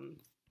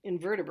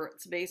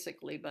invertebrates,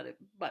 basically, but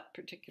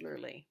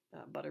particularly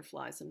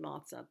butterflies and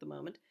moths at the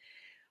moment.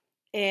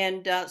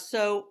 And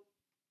so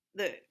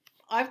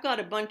I've got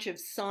a bunch of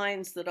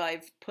signs that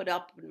I've put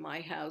up in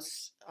my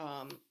house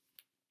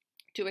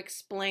to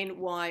explain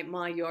why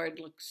my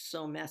yard looks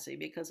so messy,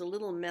 because a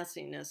little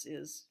messiness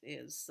is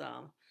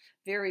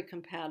very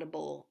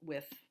compatible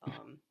with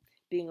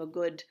being a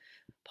good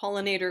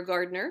pollinator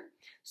gardener.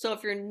 So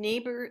if your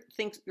neighbor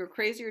thinks you're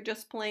crazy or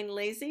just plain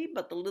lazy,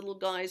 but the little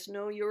guys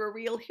know you're a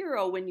real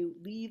hero when you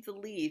leave the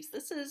leaves.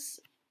 This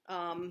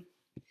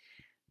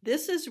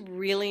is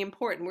really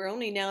important. We're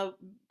only now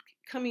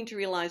coming to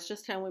realize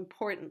just how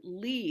important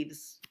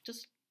leaves,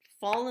 just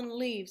fallen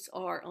leaves,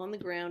 are on the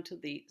ground to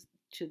the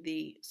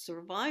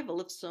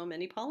survival of so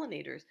many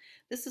pollinators.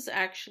 This is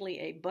actually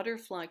a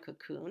butterfly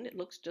cocoon. It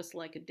looks just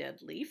like a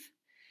dead leaf.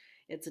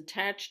 It's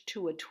attached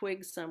to a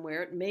twig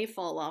somewhere. It may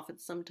fall off at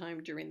some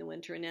time during the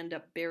winter and end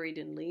up buried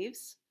in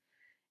leaves.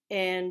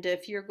 And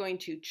if you're going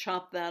to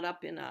chop that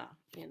up in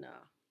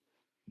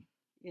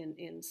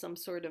some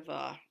sort of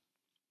a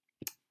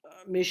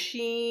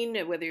machine,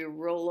 whether you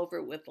roll over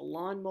it with a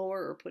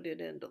lawnmower or put it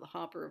into the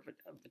hopper of a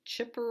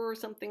chipper or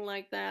something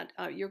like that,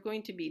 you're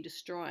going to be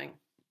destroying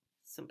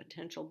some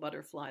potential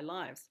butterfly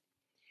lives.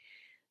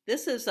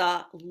 This is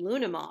a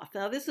Luna moth.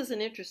 Now this is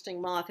an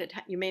interesting moth.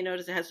 You may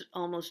notice it has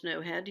almost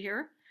no head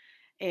here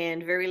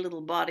and very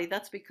little body.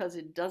 That's because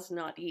it does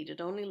not eat.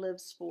 It only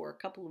lives for a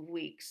couple of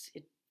weeks.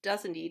 It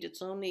doesn't eat.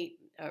 Its only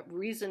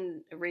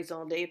raison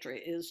d'etre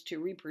is to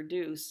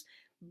reproduce.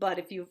 But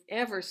if you've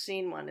ever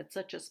seen one, it's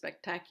such a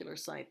spectacular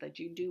sight that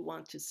you do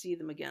want to see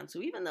them again.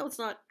 So even though it's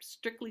not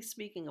strictly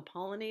speaking a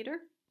pollinator,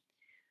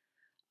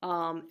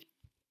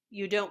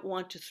 you don't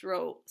want to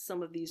throw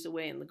some of these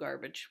away in the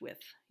garbage with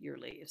your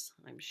leaves.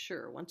 I'm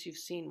sure once you've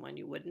seen one,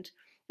 you wouldn't.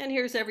 And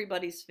here's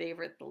everybody's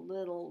favorite, the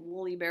little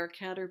woolly bear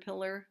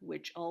caterpillar,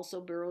 which also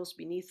burrows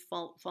beneath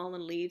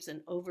fallen leaves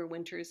and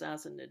overwinters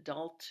as an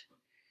adult.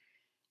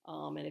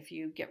 And if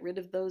you get rid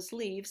of those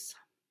leaves,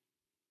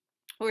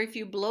 or if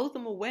you blow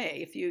them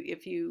away, if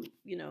you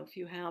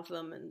have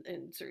them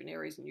in certain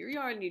areas in your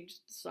yard and you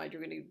just decide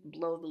you're going to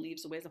blow the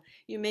leaves away,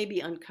 you may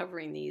be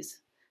uncovering these,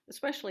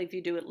 especially if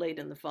you do it late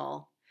in the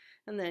fall.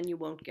 And then you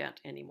won't get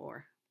any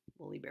more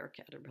woolly bear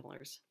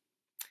caterpillars.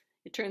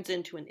 It turns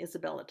into an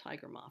Isabella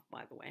tiger moth,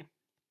 by the way.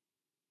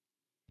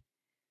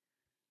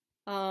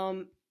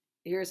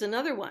 Here's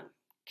another one,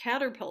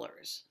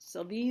 caterpillars.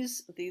 So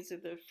these are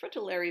the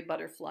fritillary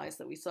butterflies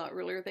that we saw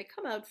earlier. They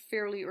come out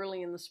fairly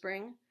early in the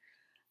spring.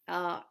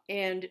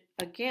 And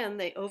again,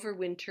 they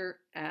overwinter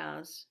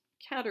as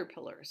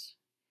caterpillars.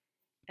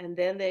 And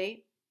then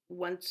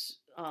once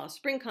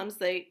spring comes,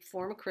 they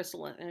form a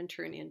chrysalis and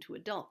turn into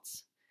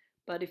adults.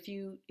 But if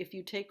you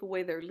take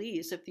away their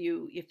leaves, if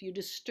you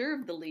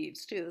disturb the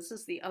leaves too, this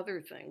is the other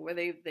thing where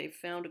they've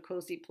found a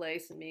cozy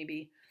place and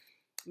maybe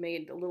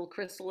made a little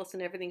chrysalis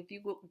and everything. If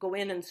you go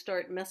in and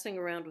start messing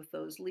around with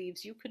those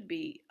leaves, you could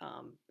be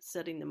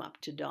setting them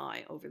up to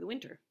die over the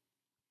winter.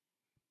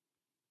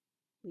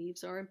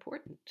 Leaves are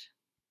important.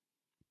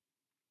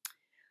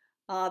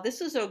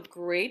 This is a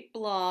great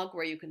blog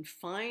where you can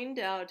find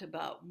out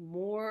about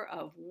more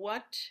of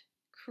what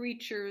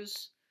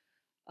creatures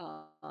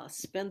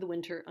spend the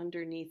winter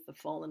underneath the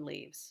fallen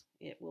leaves.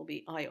 It will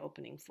be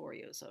eye-opening for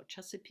you. So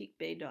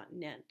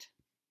chesapeakebay.net,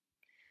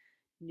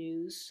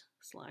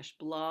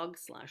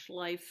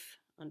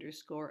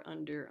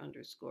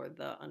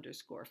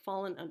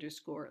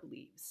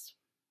 news/blog/life_under_the_fallen_leaves.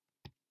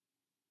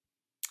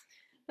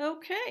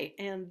 Okay,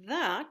 and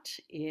that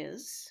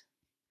is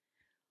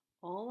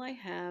all I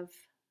have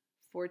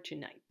for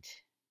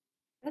tonight.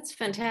 That's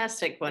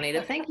fantastic,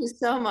 Juanita. Thank you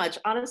so much.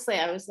 Honestly,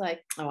 I was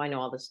like, oh, I know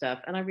all this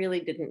stuff. And I really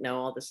didn't know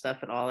all this stuff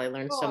at all. I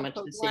learned so much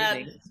this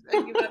evening.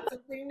 You got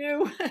something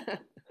new.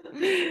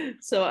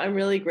 So I'm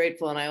really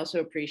grateful. And I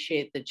also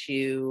appreciate that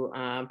you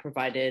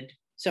provided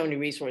so many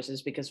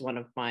resources, because one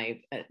of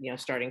my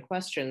starting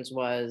questions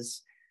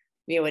was,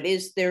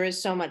 there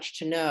is so much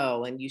to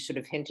know. And you sort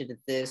of hinted at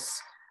this,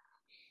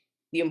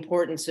 the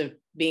importance of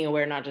being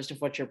aware not just of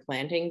what you're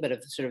planting, but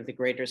of sort of the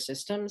greater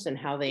systems and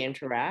how they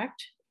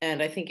interact.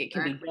 And I think it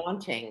can be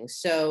daunting.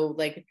 So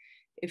like,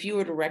 if you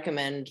were to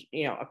recommend,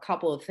 a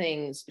couple of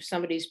things, if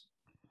somebody's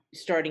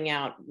starting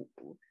out,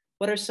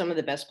 what are some of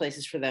the best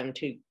places for them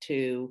to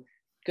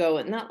go,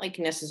 and not like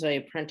necessarily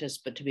apprentice,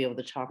 but to be able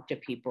to talk to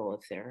people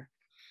if they're...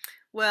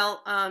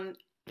 Well,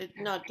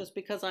 not just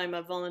because I'm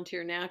a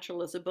volunteer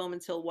naturalist at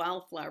Bowman's Hill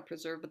Wildflower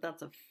Preserve, but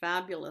that's a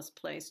fabulous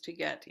place to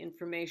get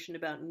information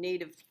about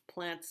native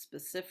plants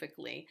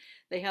specifically.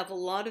 They have a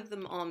lot of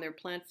them on their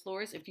plant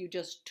floors. If you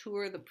just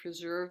tour the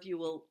preserve, you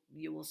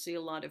will see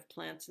a lot of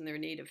plants in their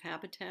native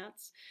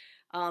habitats.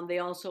 They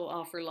also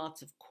offer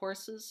lots of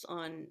courses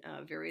on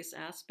various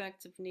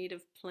aspects of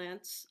native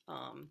plants.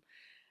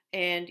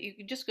 And you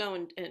can just go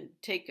and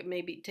take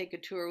a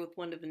tour with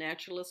one of the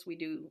naturalists. We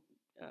do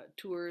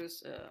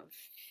tours.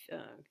 I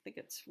think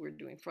we're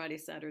doing Friday,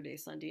 Saturday,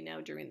 Sunday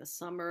now during the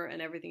summer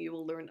and everything. You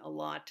will learn a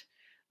lot,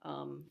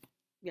 and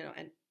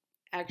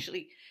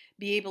actually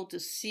be able to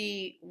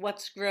see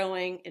what's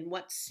growing in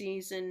what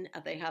season.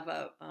 They have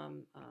a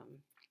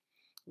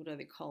what do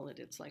they call it?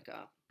 It's like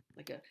a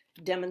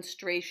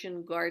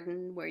demonstration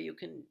garden where you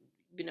can,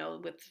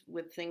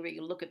 with things where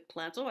you look at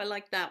plants. Oh, I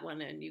like that one,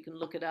 and you can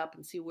look it up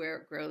and see where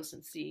it grows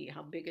and see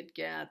how big it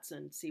gets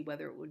and see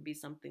whether it would be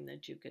something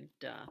that you could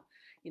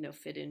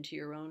fit into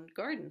your own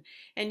garden.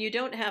 And you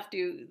don't have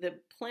to, the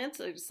plants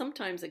are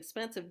sometimes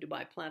expensive to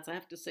buy plants. I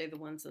have to say the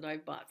ones that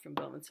I've bought from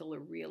Bowman's Hill are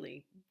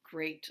really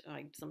great.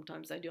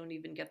 Sometimes I don't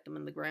even get them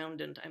in the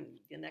ground, and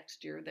the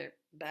next year they're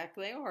back.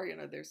 They are,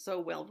 they're so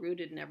well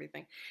rooted and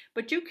everything.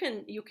 But you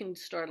can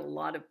start a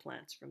lot of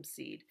plants from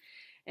seed,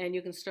 and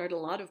you can start a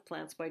lot of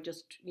plants by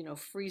just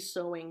free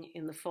sowing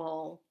in the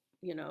fall,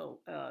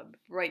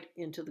 right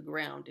into the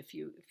ground if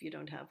you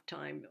don't have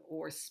time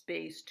or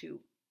space to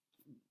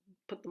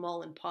put them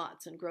all in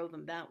pots and grow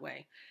them that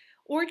way.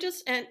 Or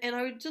just, and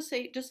I would just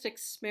say, just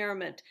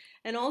experiment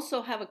and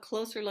also have a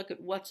closer look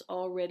at what's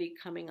already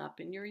coming up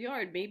in your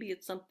yard. Maybe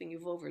it's something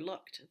you've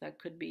overlooked that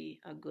could be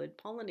a good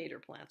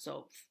pollinator plant.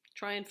 So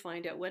try and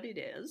find out what it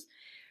is.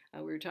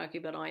 We were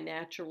talking about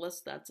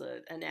iNaturalist. That's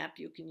an app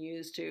you can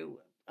use to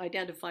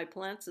identify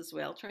plants as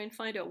well. Try and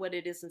find out what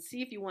it is and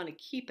see if you want to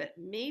keep it.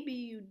 Maybe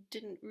you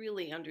didn't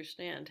really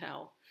understand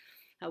how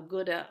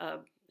good a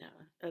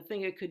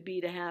thing it could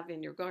be to have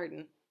in your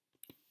garden.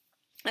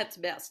 That's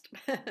best.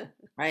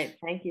 Right.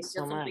 Thank you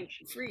so Get something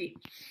much. free.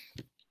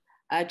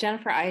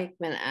 Jennifer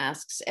Eichmann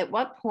asks, at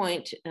what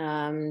point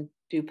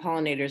do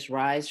pollinators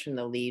rise from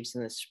the leaves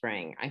in the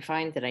spring? I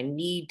find that I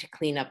need to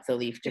clean up the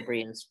leaf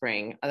debris in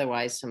spring.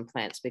 Otherwise, some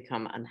plants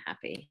become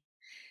unhappy.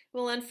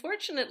 Well,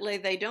 unfortunately,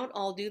 they don't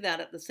all do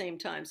that at the same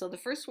time. So the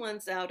first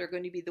ones out are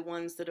going to be the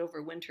ones that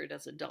overwintered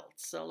as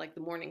adults. So like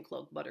the morning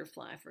cloak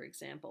butterfly, for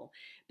example.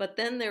 But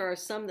then there are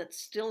some that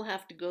still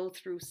have to go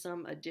through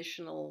some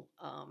additional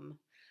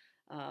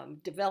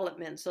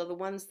development. So the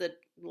ones that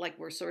like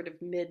were sort of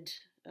mid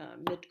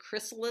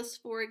chrysalis,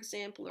 for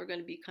example, are going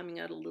to be coming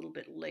out a little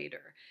bit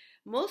later.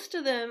 Most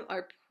of them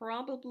are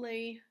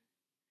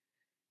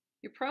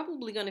you're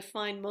probably going to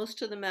find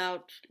most of them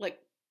out like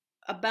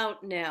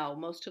about now.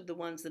 Most of the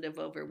ones that have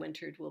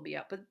overwintered will be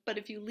out. But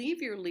if you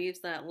leave your leaves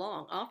that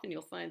long, often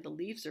you'll find the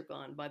leaves are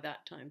gone by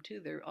that time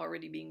too. They're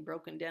already being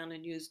broken down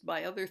and used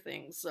by other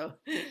things. So,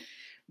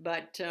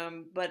 but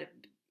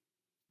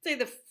say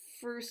the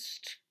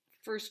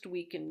first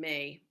week in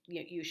May,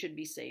 you should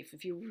be safe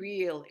if you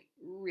really,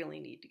 really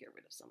need to get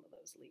rid of some of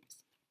those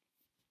leaves.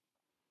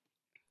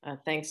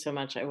 Thanks so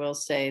much. I will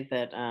say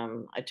that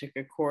I took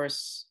a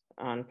course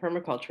on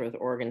permaculture with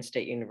Oregon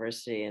State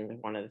University, and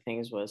one of the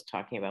things was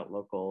talking about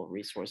local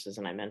resources,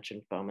 and I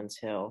mentioned Bowman's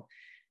Hill,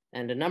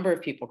 and a number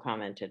of people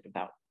commented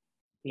about,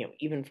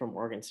 even from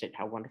Oregon State,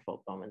 how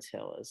wonderful Bowman's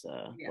Hill is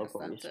a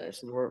local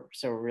resource. We're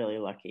so really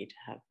lucky to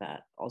have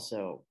that.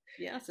 Also,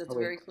 yes, it's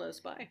very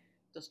close by,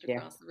 just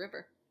across the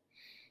river.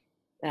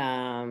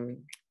 I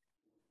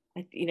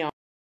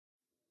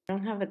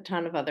don't have a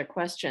ton of other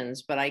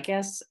questions, but I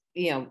guess,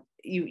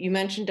 you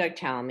mentioned Doug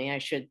Talamy. I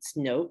should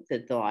note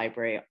that the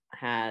library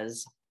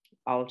has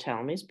all of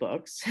Talamy's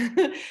books,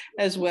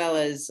 as well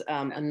as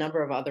a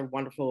number of other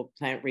wonderful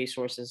plant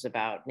resources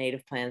about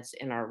native plants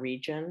in our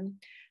region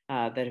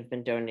that have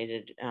been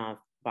donated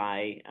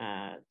by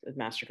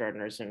Master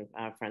Gardeners and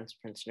Friends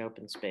of Princeton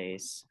Open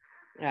Space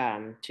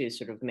to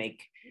sort of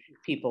make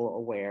people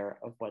aware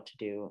of what to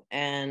do.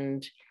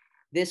 And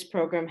this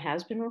program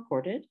has been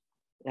recorded.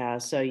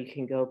 So you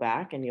can go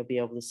back and you'll be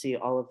able to see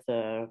all of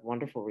the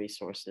wonderful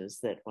resources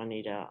that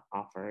Juanita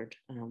offered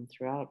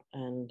throughout.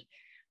 And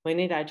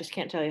Juanita, I just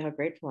can't tell you how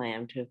grateful I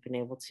am to have been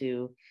able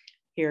to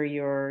hear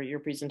your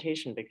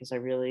presentation, because I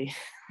really,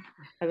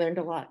 I learned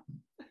a lot.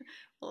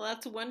 Well,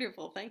 that's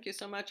wonderful. Thank you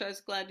so much. I was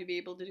glad to be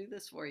able to do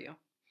this for you.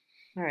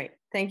 All right.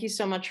 Thank you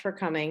so much for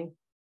coming.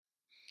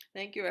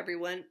 Thank you,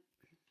 everyone.